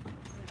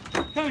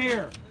 Come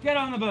here. Get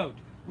on the boat.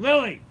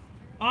 Lily,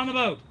 on the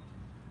boat.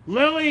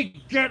 Lily,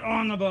 get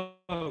on the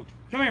boat.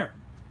 Come here.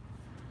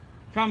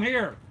 Come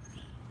here.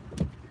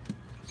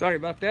 Sorry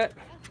about that.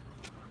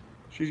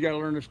 She's got to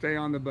learn to stay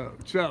on the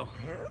boat. So,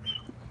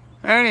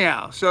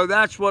 anyhow, so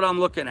that's what I'm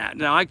looking at.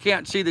 Now, I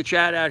can't see the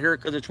chat out here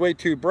because it's way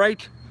too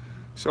bright.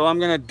 So I'm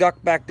going to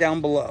duck back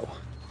down below,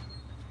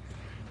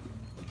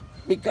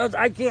 because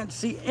I can't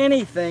see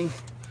anything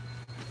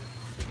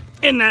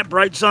in that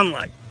bright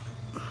sunlight.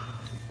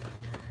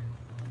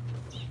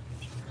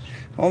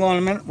 Hold on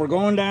a minute. We're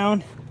going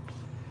down.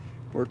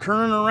 We're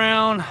turning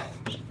around.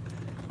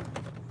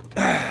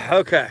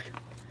 Okay.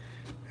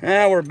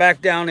 Now we're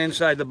back down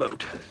inside the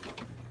boat.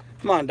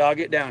 Come on, dog,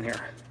 get down here.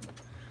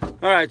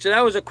 All right, so that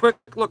was a quick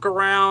look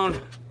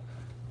around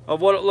of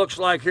what it looks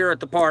like here at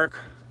the park.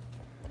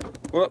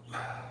 Whoop.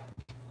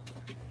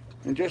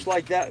 And just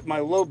like that, my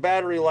low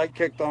battery light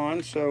kicked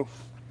on, so,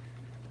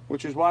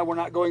 which is why we're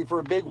not going for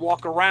a big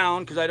walk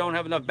around, because I don't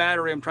have enough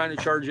battery. I'm trying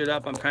to charge it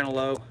up. I'm kind of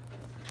low.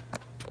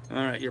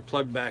 All right, you're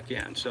plugged back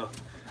in. So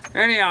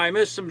anyhow, I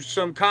missed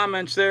some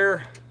comments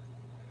there.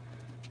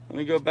 Let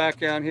me go back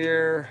down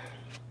here.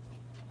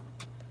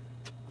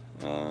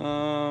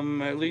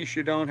 At least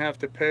you don't have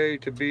to pay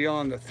to be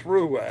on the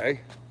thruway.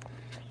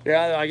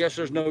 Yeah, I guess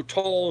there's no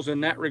tolls in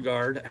that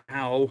regard.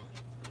 Ow.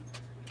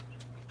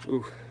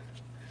 Ooh,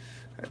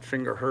 that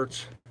finger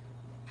hurts.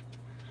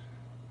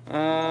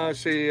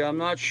 See, I'm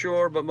not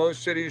sure, but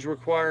most cities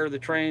require the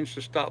trains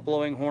to stop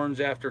blowing horns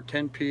after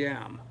 10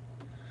 p.m.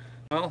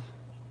 Well,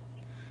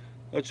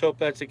 let's hope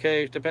that's the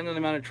case. Depending on the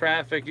amount of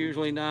traffic,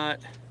 usually not.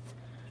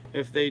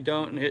 If they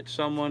don't and hit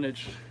someone,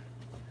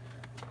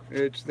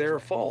 it's their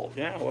fault.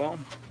 Yeah, well,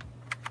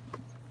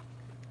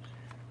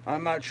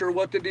 I'm not sure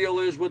what the deal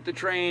is with the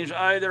trains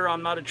either.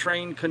 I'm not a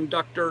train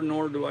conductor,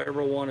 nor do I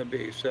ever want to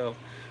be. So,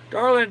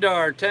 Darlin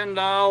Dar,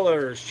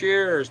 $10.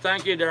 Cheers.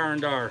 Thank you,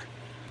 Darlin Dar.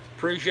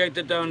 Appreciate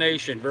the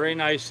donation. Very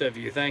nice of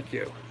you. Thank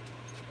you.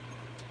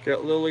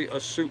 Get Lily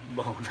a soup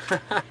bone.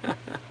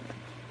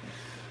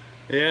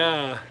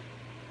 Yeah.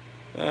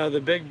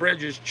 The big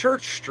bridge is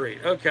Church Street.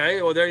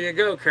 Okay, well, there you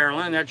go,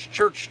 Caroline. That's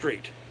Church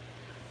Street.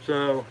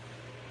 So,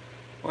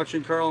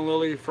 watching Carl and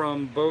Lily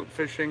from boat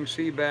fishing,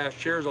 sea bass.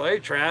 Cheers. Hey,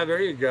 Trav,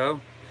 there you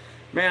go.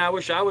 Man, I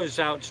wish I was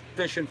out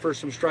fishing for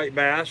some striped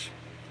bass.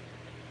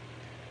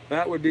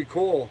 That would be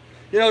cool.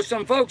 You know,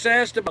 some folks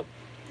asked about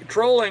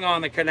trolling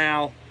on the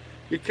canal.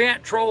 You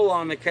can't troll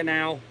on the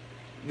canal.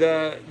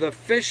 The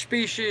fish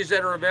species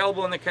that are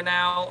available in the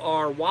canal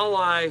are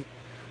walleye,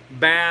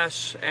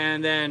 bass,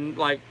 and then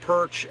like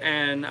perch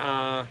and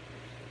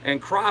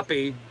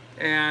crappie.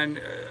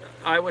 And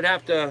I would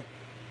have to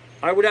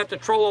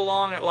troll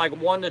along at like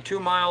 1 to 2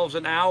 miles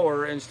an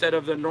hour instead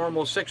of the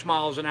normal 6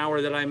 miles an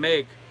hour that I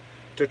make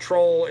to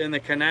troll in the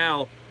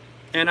canal.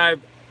 And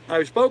I've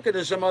spoken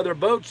to some other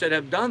boats that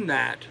have done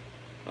that,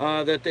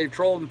 that they've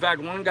trolled. In fact,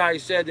 one guy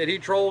said that he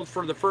trolled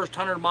for the first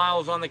 100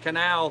 miles on the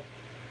canal.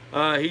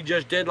 He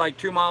just did like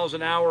 2 miles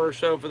an hour or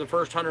so for the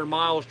first 100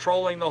 miles,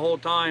 trolling the whole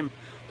time,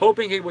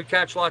 hoping he would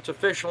catch lots of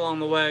fish along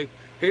the way.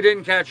 He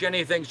didn't catch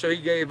anything, so he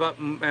gave up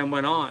and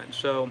went on.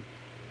 So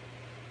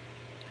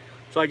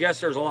I guess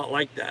there's a lot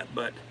like that,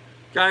 but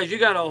Guys, you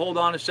got to hold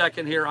on a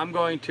second here. I'm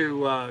going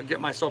to get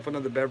myself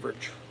another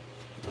beverage.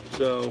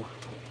 So,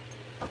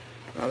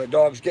 now the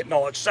dog's getting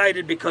all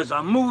excited because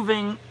I'm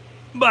moving,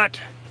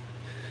 but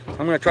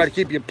I'm going to try to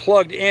keep you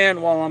plugged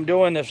in while I'm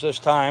doing this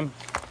time,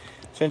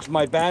 since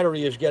my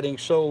battery is getting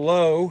so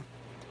low.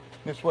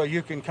 This way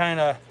you can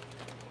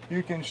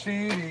you can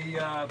see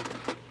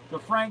the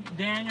Frank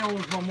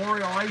Daniels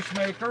Memorial Ice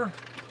Maker.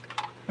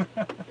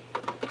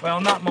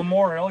 Well, not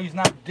memorial, he's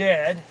not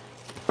dead.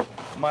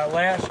 My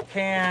last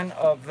can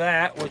of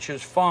that, which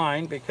is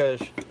fine because,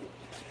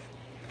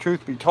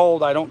 truth be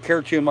told, I don't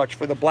care too much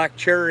for the black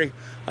cherry.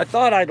 I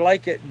thought I'd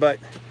like it, but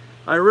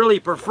I really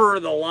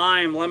prefer the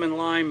lime, lemon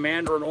lime,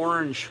 mandarin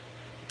orange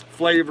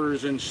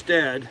flavors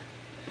instead.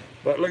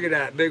 But look at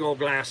that big old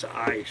glass of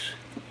ice.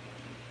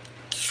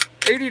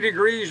 80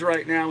 degrees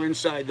right now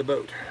inside the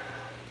boat.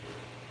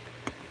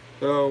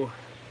 So,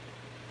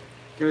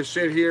 gonna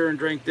sit here and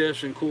drink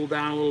this and cool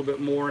down a little bit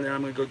more, and then I'm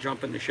gonna go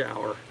jump in the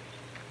shower.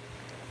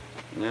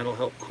 And that'll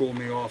help cool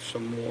me off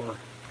some more.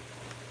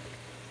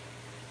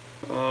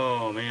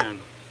 Oh man.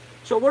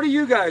 So what do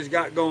you guys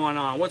got going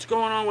on? What's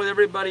going on with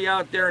everybody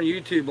out there in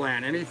YouTube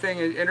land? Anything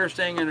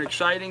interesting and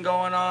exciting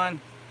going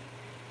on?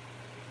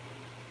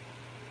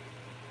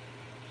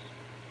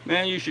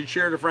 Man, you should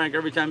share to Frank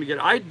every time you get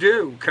it. I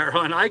do,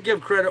 Caroline. I give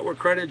credit where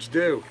credit's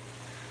due.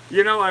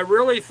 You know, I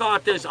really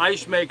thought this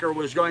ice maker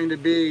was going to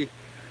be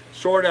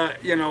sort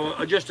of, you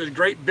know, just a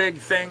great big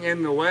thing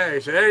in the way.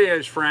 So there he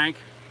is, Frank.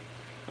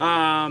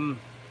 But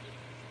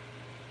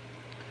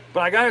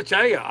I got to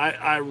tell you,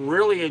 I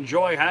really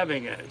enjoy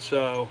having it.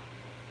 So,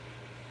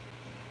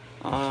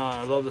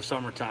 I love the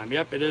summertime.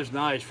 Yep, it is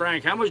nice.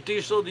 Frank, how much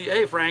diesel do you,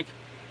 hey Frank,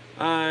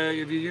 have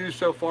you used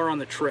so far on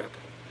the trip?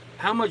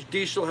 How much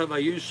diesel have I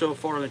used so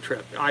far on the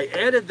trip? I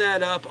added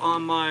that up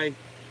on my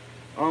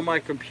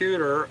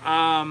computer.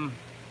 I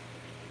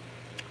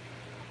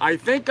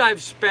think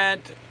I've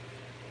spent,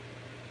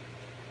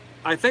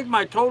 I think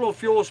my total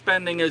fuel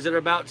spending is at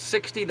about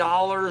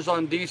 $60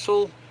 on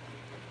diesel.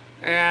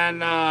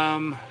 And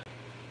I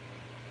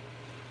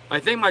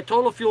think my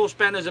total fuel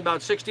spend is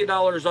about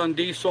 $60 on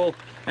diesel.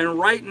 And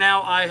right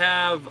now I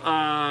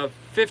have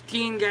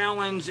 15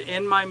 gallons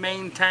in my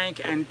main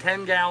tank and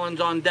 10 gallons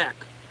on deck.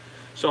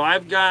 So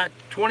I've got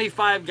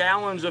 25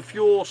 gallons of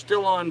fuel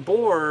still on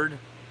board,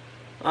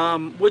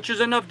 which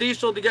is enough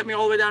diesel to get me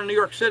all the way down to New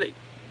York City.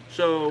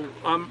 So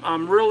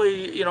I'm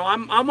really, you know,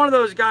 I'm one of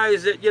those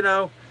guys that, you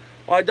know,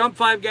 I dump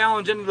 5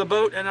 gallons into the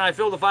boat and then I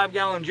fill the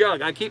 5-gallon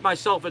jug. I keep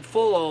myself at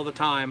full all the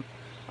time.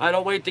 I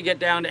don't wait to get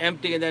down to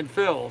empty and then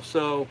fill.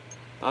 So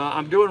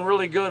I'm doing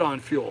really good on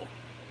fuel.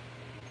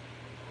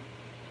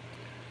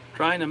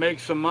 Trying to make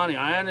some money.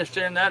 I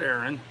understand that,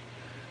 Aaron.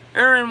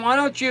 Aaron, why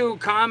don't you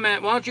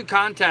comment, why don't you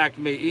contact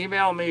me,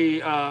 email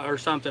me or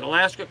something,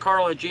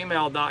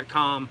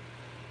 alaskacarl@gmail.com.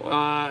 And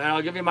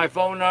I'll give you my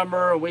phone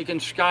number, and we can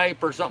Skype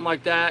or something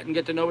like that and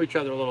get to know each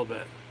other a little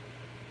bit.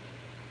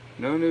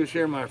 No news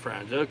here, my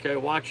friends. Okay,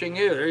 watching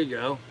you. There you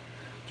go.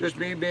 Just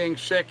me being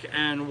sick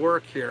and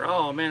work here.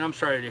 Oh, man, I'm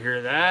sorry to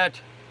hear that.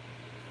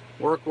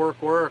 Work,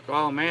 work, work.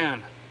 Oh,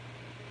 man.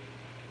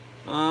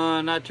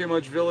 Not too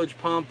much village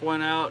pump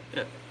went out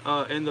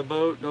in the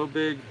boat. No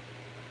big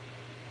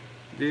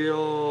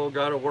deal.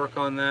 Got to work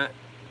on that.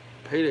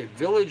 Payday.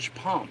 Village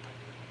pump.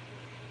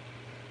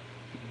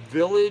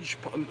 Village,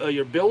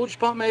 your bilge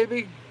pump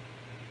maybe?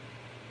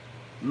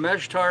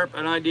 Mesh tarp,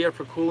 an idea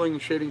for cooling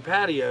and shading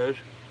patios.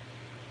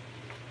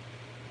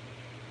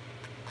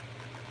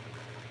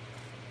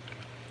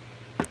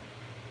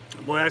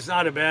 Boy, that's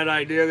not a bad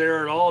idea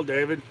there at all,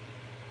 David.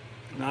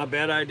 Not a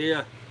bad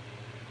idea.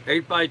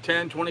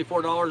 8x10,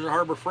 $24 at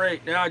Harbor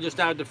Freight. Now I just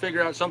have to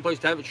figure out someplace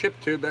to have it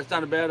shipped to. That's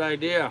not a bad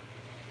idea.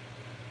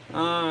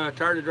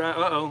 Tired of drive.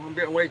 Uh-oh, I'm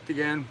getting waked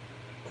again.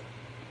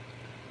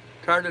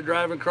 Tired of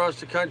driving across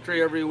the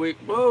country every week.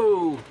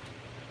 Whoa!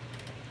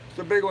 It's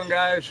the big one,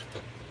 guys.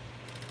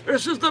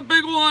 This is the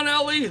big one,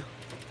 Ellie.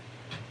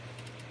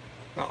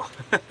 Oh.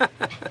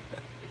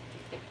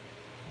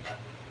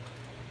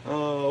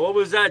 Oh, what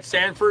was that?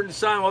 Sanford and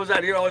Son? What was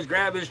that? He always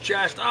grab his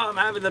chest. Oh, I'm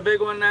having the big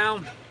one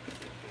now.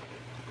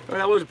 Oh,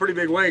 that was a pretty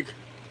big wake.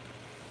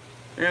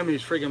 Damn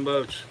these freaking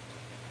boats.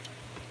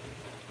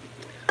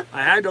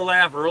 I had to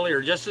laugh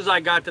earlier. Just as I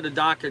got to the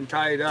dock and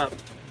tied up,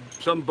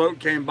 some boat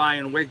came by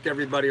and waked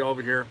everybody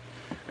over here.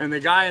 And the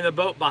guy in the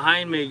boat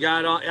behind me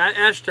got on.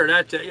 Esther,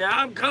 that's it. Yeah,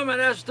 I'm coming,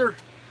 Esther.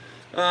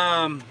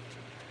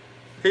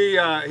 He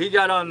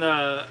got on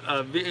the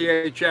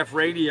VHF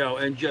radio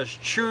and just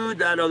chewed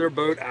that other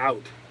boat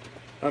out.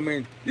 I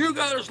mean, you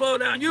gotta slow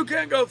down. You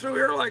can't go through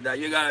here like that.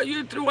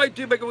 You threw way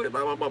too big. Blah,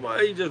 blah, blah, blah.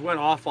 He just went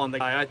off on the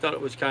guy. I thought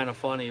it was kind of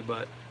funny,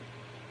 but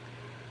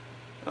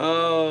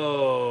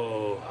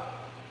oh.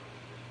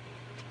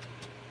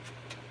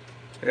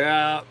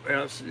 Yeah,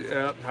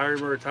 hire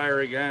and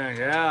retire again.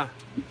 Yeah,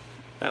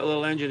 that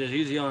little engine is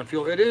easy on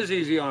fuel. It is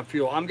easy on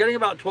fuel. I'm getting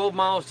about 12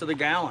 miles to the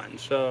gallon,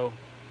 so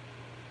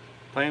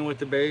playing with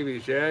the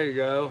babies. Yeah, there you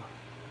go.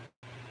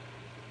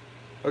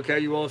 Okay,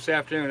 you will this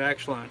afternoon.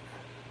 Excellent.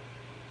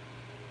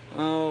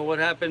 Oh, what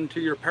happened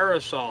to your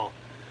parasol?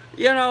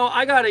 You know,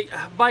 I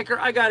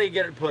gotta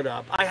get it put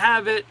up. I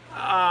have it.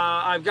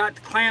 I've got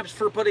the clamps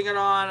for putting it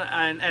on,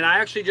 and I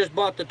actually just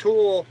bought the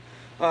tool.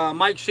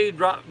 Mike C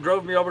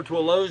drove me over to a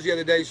Lowe's the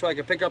other day so I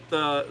could pick up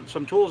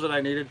some tools that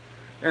I needed,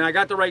 and I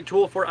got the right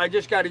tool for it. I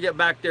just got to get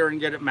back there and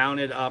get it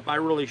mounted up. I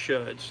really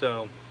should.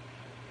 So,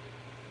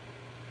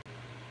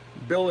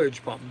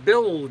 bilge pump,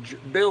 bilge,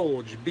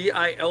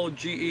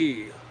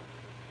 B-I-L-G-E.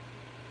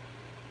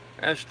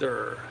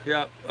 Esther,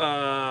 yep.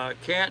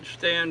 Can't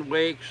stand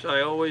wakes.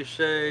 I always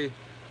say,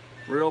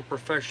 real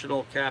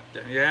professional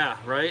captain. Yeah,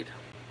 right.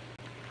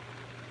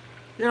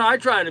 You know, I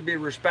try to be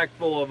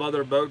respectful of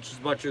other boats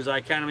as much as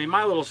I can. I mean,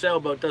 my little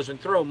sailboat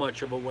doesn't throw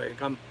much of a wake.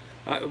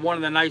 One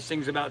of the nice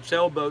things about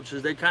sailboats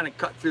is they kind of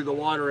cut through the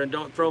water and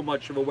don't throw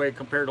much of a wake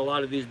compared to a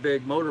lot of these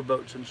big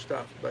motorboats and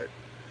stuff. But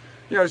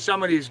you know,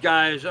 some of these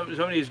guys,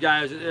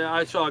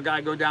 I saw a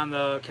guy go down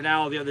the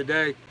canal the other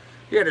day.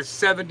 He had a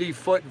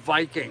 70-foot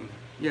Viking.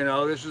 You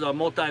know, this is a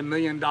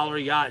multi-million-dollar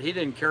yacht. He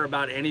didn't care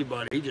about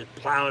anybody. He just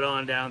plowed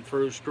on down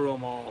through, screw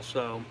them all.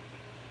 So,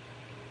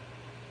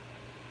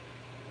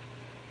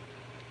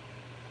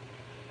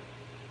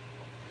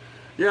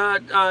 yeah,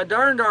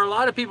 darn, a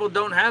lot of people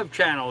don't have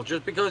channels.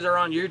 Just because they're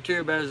on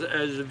YouTube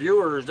as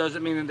viewers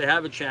doesn't mean that they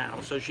have a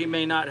channel. So she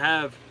may not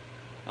have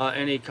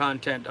any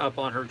content up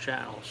on her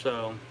channel.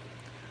 So,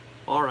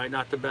 all right,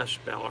 not the best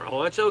speller.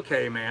 Oh, it's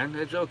okay, man.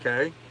 It's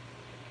okay.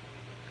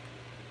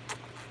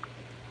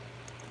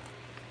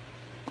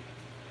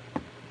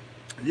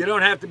 You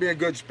don't have to be a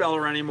good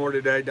speller anymore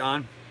today,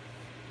 Don,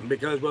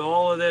 because with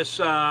all of this,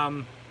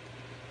 spell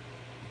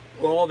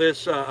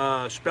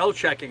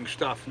checking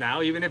stuff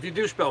now, even if you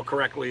do spell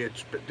correctly,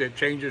 it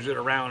changes it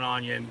around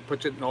on you and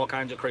puts it in all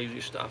kinds of crazy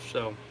stuff.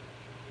 So,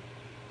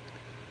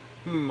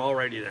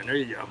 alrighty then, there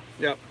you go.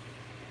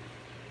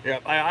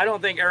 Yep. I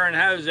don't think Aaron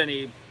has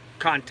any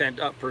content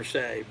up per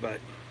se,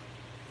 but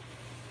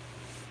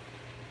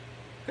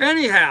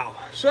anyhow,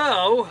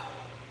 so.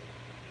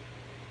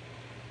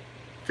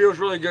 Feels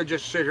really good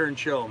just to sit here and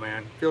chill,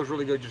 man. Feels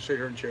really good just to sit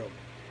here and chill.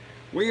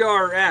 We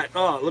are at,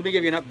 let me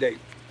give you an update.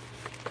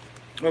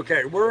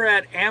 Okay, we're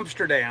at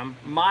Amsterdam,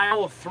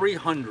 mile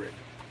 300.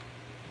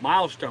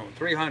 Milestone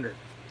 300.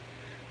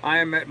 I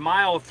am at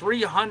mile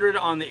 300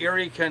 on the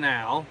Erie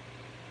Canal.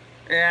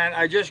 And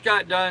I just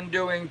got done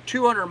doing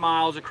 200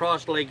 miles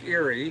across Lake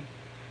Erie.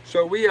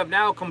 So we have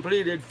now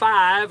completed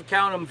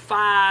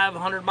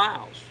 500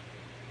 miles.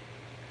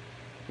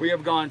 We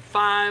have gone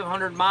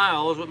 500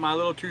 miles with my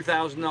little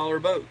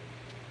 $2,000 boat.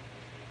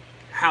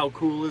 How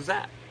cool is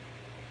that?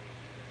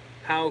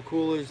 How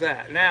cool is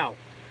that? Now,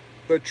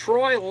 the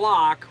Troy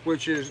lock,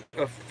 which is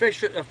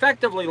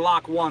effectively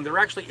lock 1, there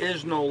actually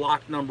is no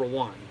lock number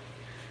 1.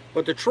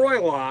 But the Troy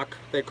lock,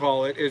 they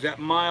call it, is at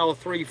mile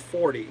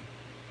 340.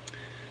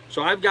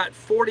 So I've got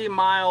 40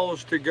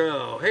 miles to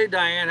go. Hey,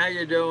 Diane, how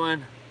you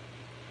doing?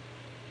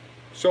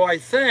 So I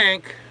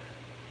think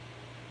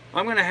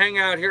I'm going to hang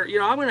out here. You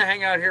know, I'm going to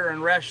hang out here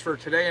and rest for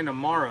today and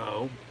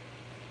tomorrow.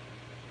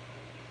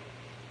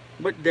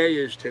 What day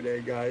is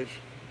today, guys?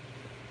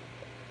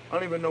 I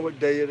don't even know what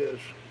day it is.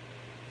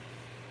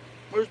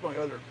 Where's my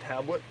other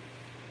tablet?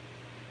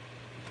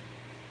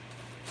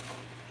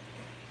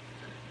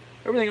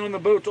 Everything on the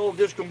boat's all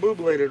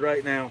discombobulated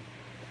right now.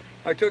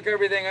 I took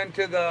everything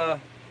into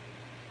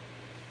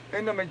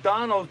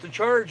McDonald's to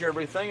charge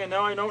everything, and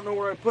now I don't know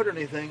where I put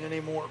anything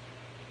anymore.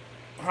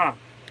 Huh.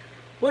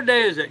 What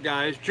day is it,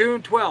 guys?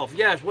 June 12th.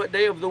 Yes, what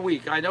day of the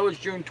week? I know it's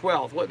June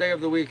 12th. What day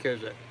of the week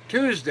is it?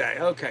 Tuesday.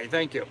 Okay,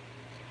 thank you.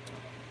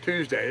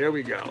 Tuesday. There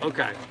we go.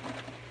 Okay.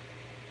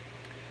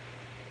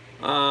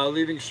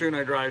 Leaving soon,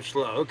 I drive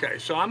slow. Okay,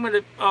 so I'm going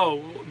to...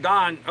 Oh,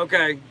 Don,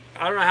 okay.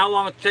 I don't know how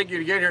long it'll take you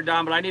to get here,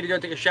 Don, but I need to go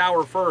take a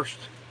shower first.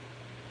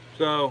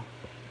 So,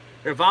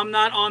 if I'm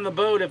not on the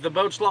boat, if the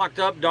boat's locked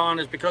up, Don,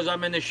 it's because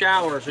I'm in the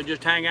shower. So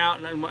just hang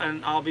out,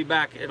 and I'll be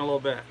back in a little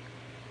bit.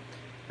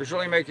 They're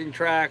certainly making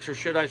tracks, or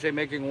should I say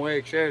making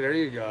wakes. Yeah, there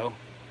you go.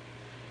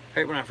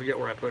 Hate when I forget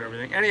where I put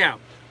everything. Anyhow,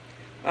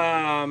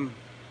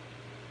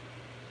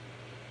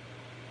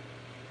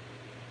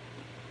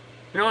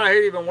 you know what I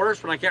hate even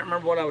worse? When I can't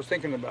remember what I was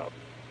thinking about.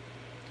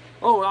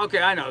 Oh,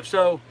 okay, I know.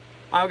 So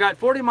I've got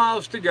 40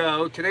 miles to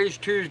go. Today's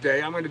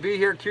Tuesday. I'm going to be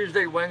here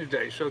Tuesday,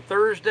 Wednesday. So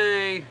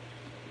Thursday,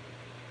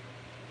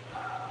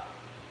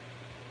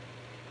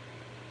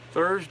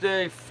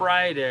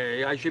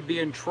 Friday. I should be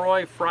in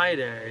Troy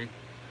Friday.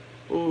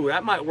 Ooh,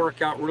 that might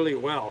work out really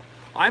well.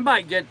 I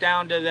might get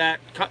down to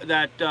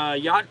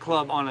that yacht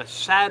club on a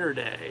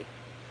Saturday.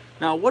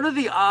 Now, what are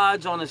the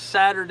odds on a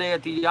Saturday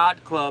at the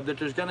yacht club that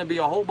there's going to be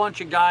a whole bunch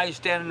of guys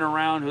standing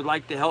around who'd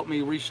like to help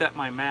me reset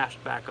my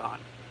mast back on?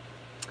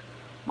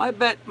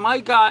 My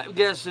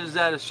guess is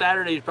that a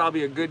Saturday is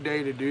probably a good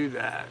day to do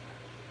that.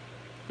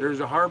 There's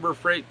a Harbor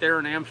Freight there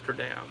in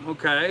Amsterdam.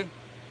 Okay.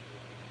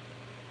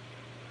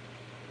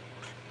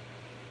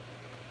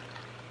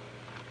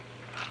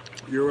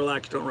 You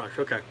relax, don't rush.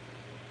 Okay.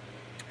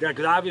 Yeah,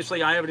 because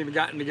obviously I haven't even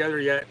gotten together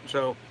yet.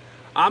 So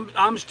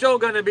I'm still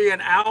going to be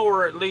an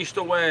hour at least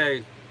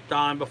away,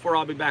 Don, before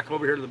I'll be back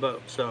over here to the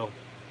boat. So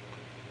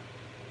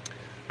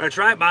that's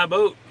right, my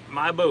boat.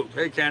 my boot.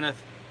 Hey,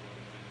 Kenneth.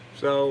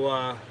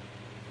 So,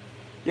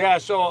 yeah,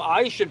 so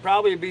I should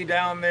probably be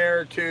down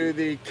there to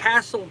the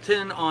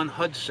Castleton on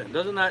Hudson.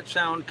 Doesn't that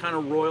sound kind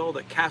of royal,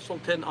 the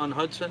Castleton on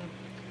Hudson?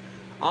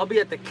 I'll be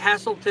at the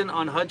Castleton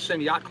on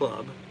Hudson Yacht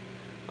Club.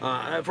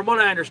 From what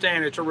I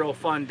understand, it's a real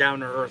fun,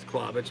 down-to-earth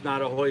club. It's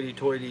not a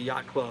hoity-toity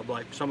yacht club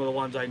like some of the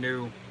ones I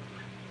knew,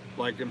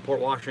 like in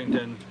Port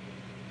Washington.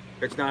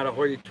 It's not a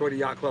hoity-toity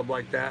yacht club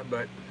like that,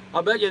 but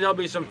I'll bet you there'll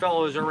be some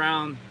fellows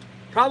around.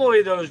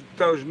 Probably those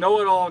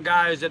know-it-all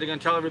guys that are going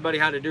to tell everybody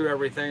how to do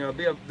everything.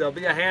 There'll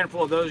be a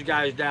handful of those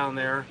guys down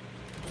there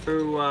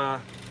who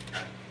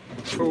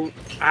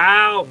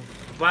ow,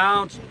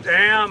 bounce,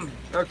 damn.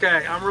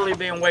 Okay, I'm really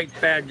being weight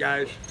bad,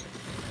 guys.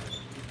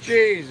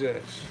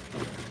 Jesus.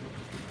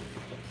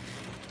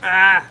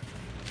 Ah.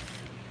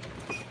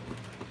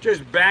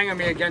 Just banging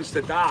me against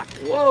the dock.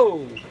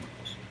 Whoa.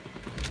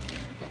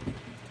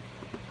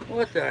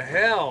 What the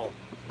hell?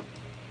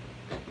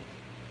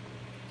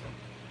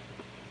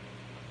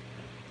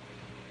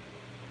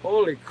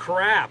 Holy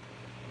crap.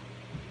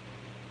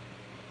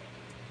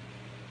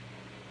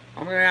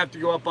 I'm going to have to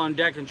go up on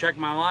deck and check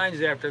my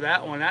lines after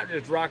that one. That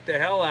just rocked the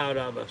hell out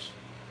of us.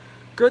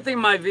 Good thing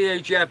my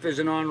VHF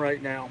isn't on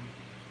right now.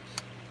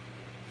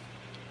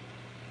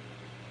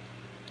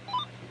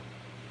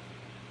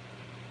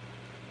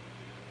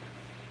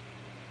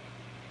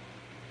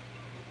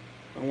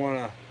 I want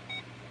to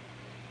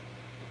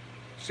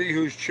see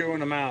who's chewing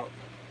them out.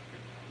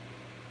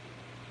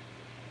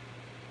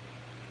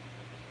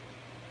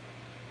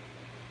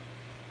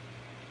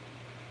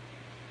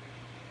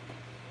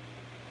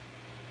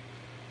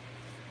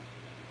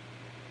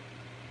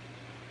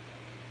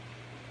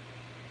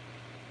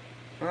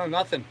 Oh,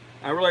 nothing.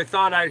 I really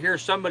thought I'd hear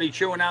somebody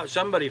chewing out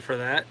somebody for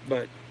that,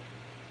 but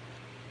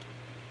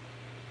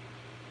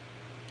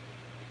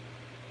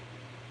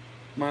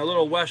my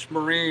little West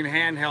Marine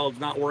handheld's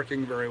not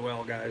working very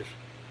well, guys.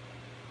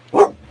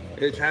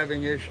 It's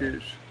having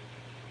issues.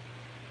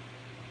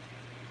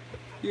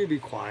 You be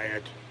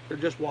quiet. They're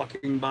just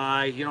walking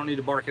by. You don't need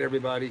to bark at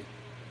everybody.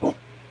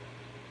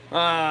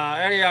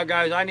 Anyhow,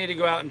 guys, I need to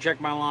go out and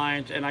check my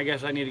lines, and I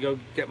guess I need to go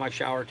get my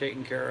shower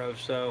taken care of,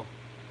 so.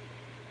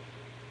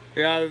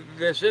 Yeah,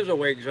 this is a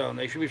wake zone.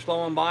 They should be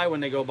slowing by when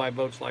they go by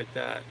boats like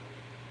that.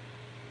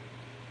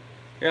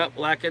 Yep,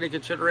 lack any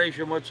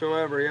consideration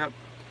whatsoever, yep.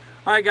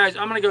 All right, guys,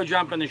 I'm going to go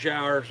jump in the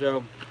shower,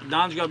 so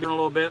Don's going to be in a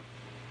little bit.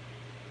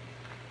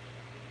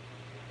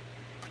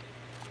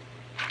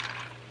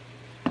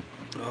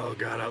 Oh,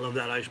 God, I love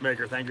that ice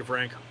maker. Thank you,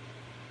 Frank.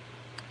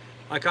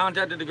 I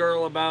contacted the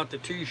girl about the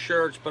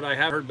T-shirts, but I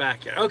haven't heard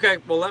back yet. Okay,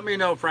 well, let me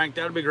know, Frank.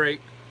 That'll be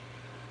great.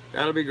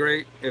 That'll be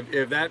great.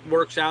 If that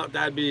works out,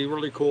 that'd be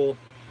really cool.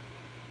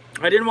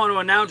 I didn't want to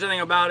announce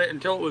anything about it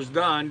until it was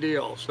done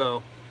deal,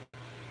 so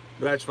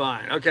that's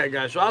fine. Okay,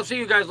 guys, so I'll see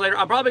you guys later.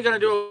 I'm probably going to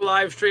do a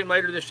live stream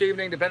later this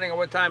evening, depending on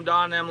what time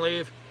Don and them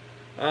leave.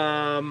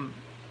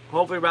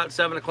 Hopefully about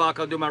 7 o'clock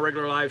I'll do my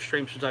regular live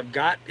stream since I've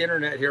got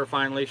internet here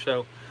finally,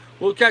 so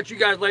we'll catch you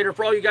guys later.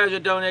 For all you guys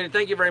that donated,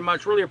 thank you very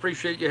much. Really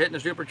appreciate you hitting the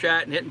Super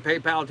Chat and hitting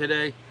PayPal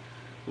today.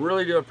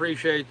 Really do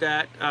appreciate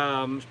that,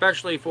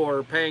 especially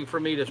for paying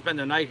for me to spend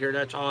the night here.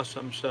 That's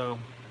awesome, so...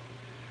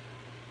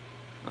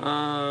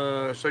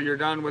 so you're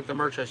done with the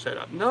merch I set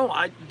up? No,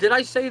 did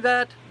I say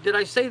that? Did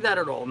I say that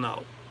at all?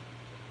 No.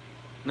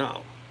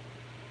 No.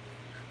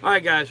 All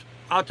right, guys.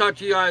 I'll talk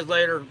to you guys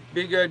later.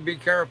 Be good. Be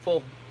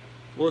careful.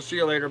 We'll see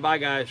you later. Bye,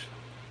 guys.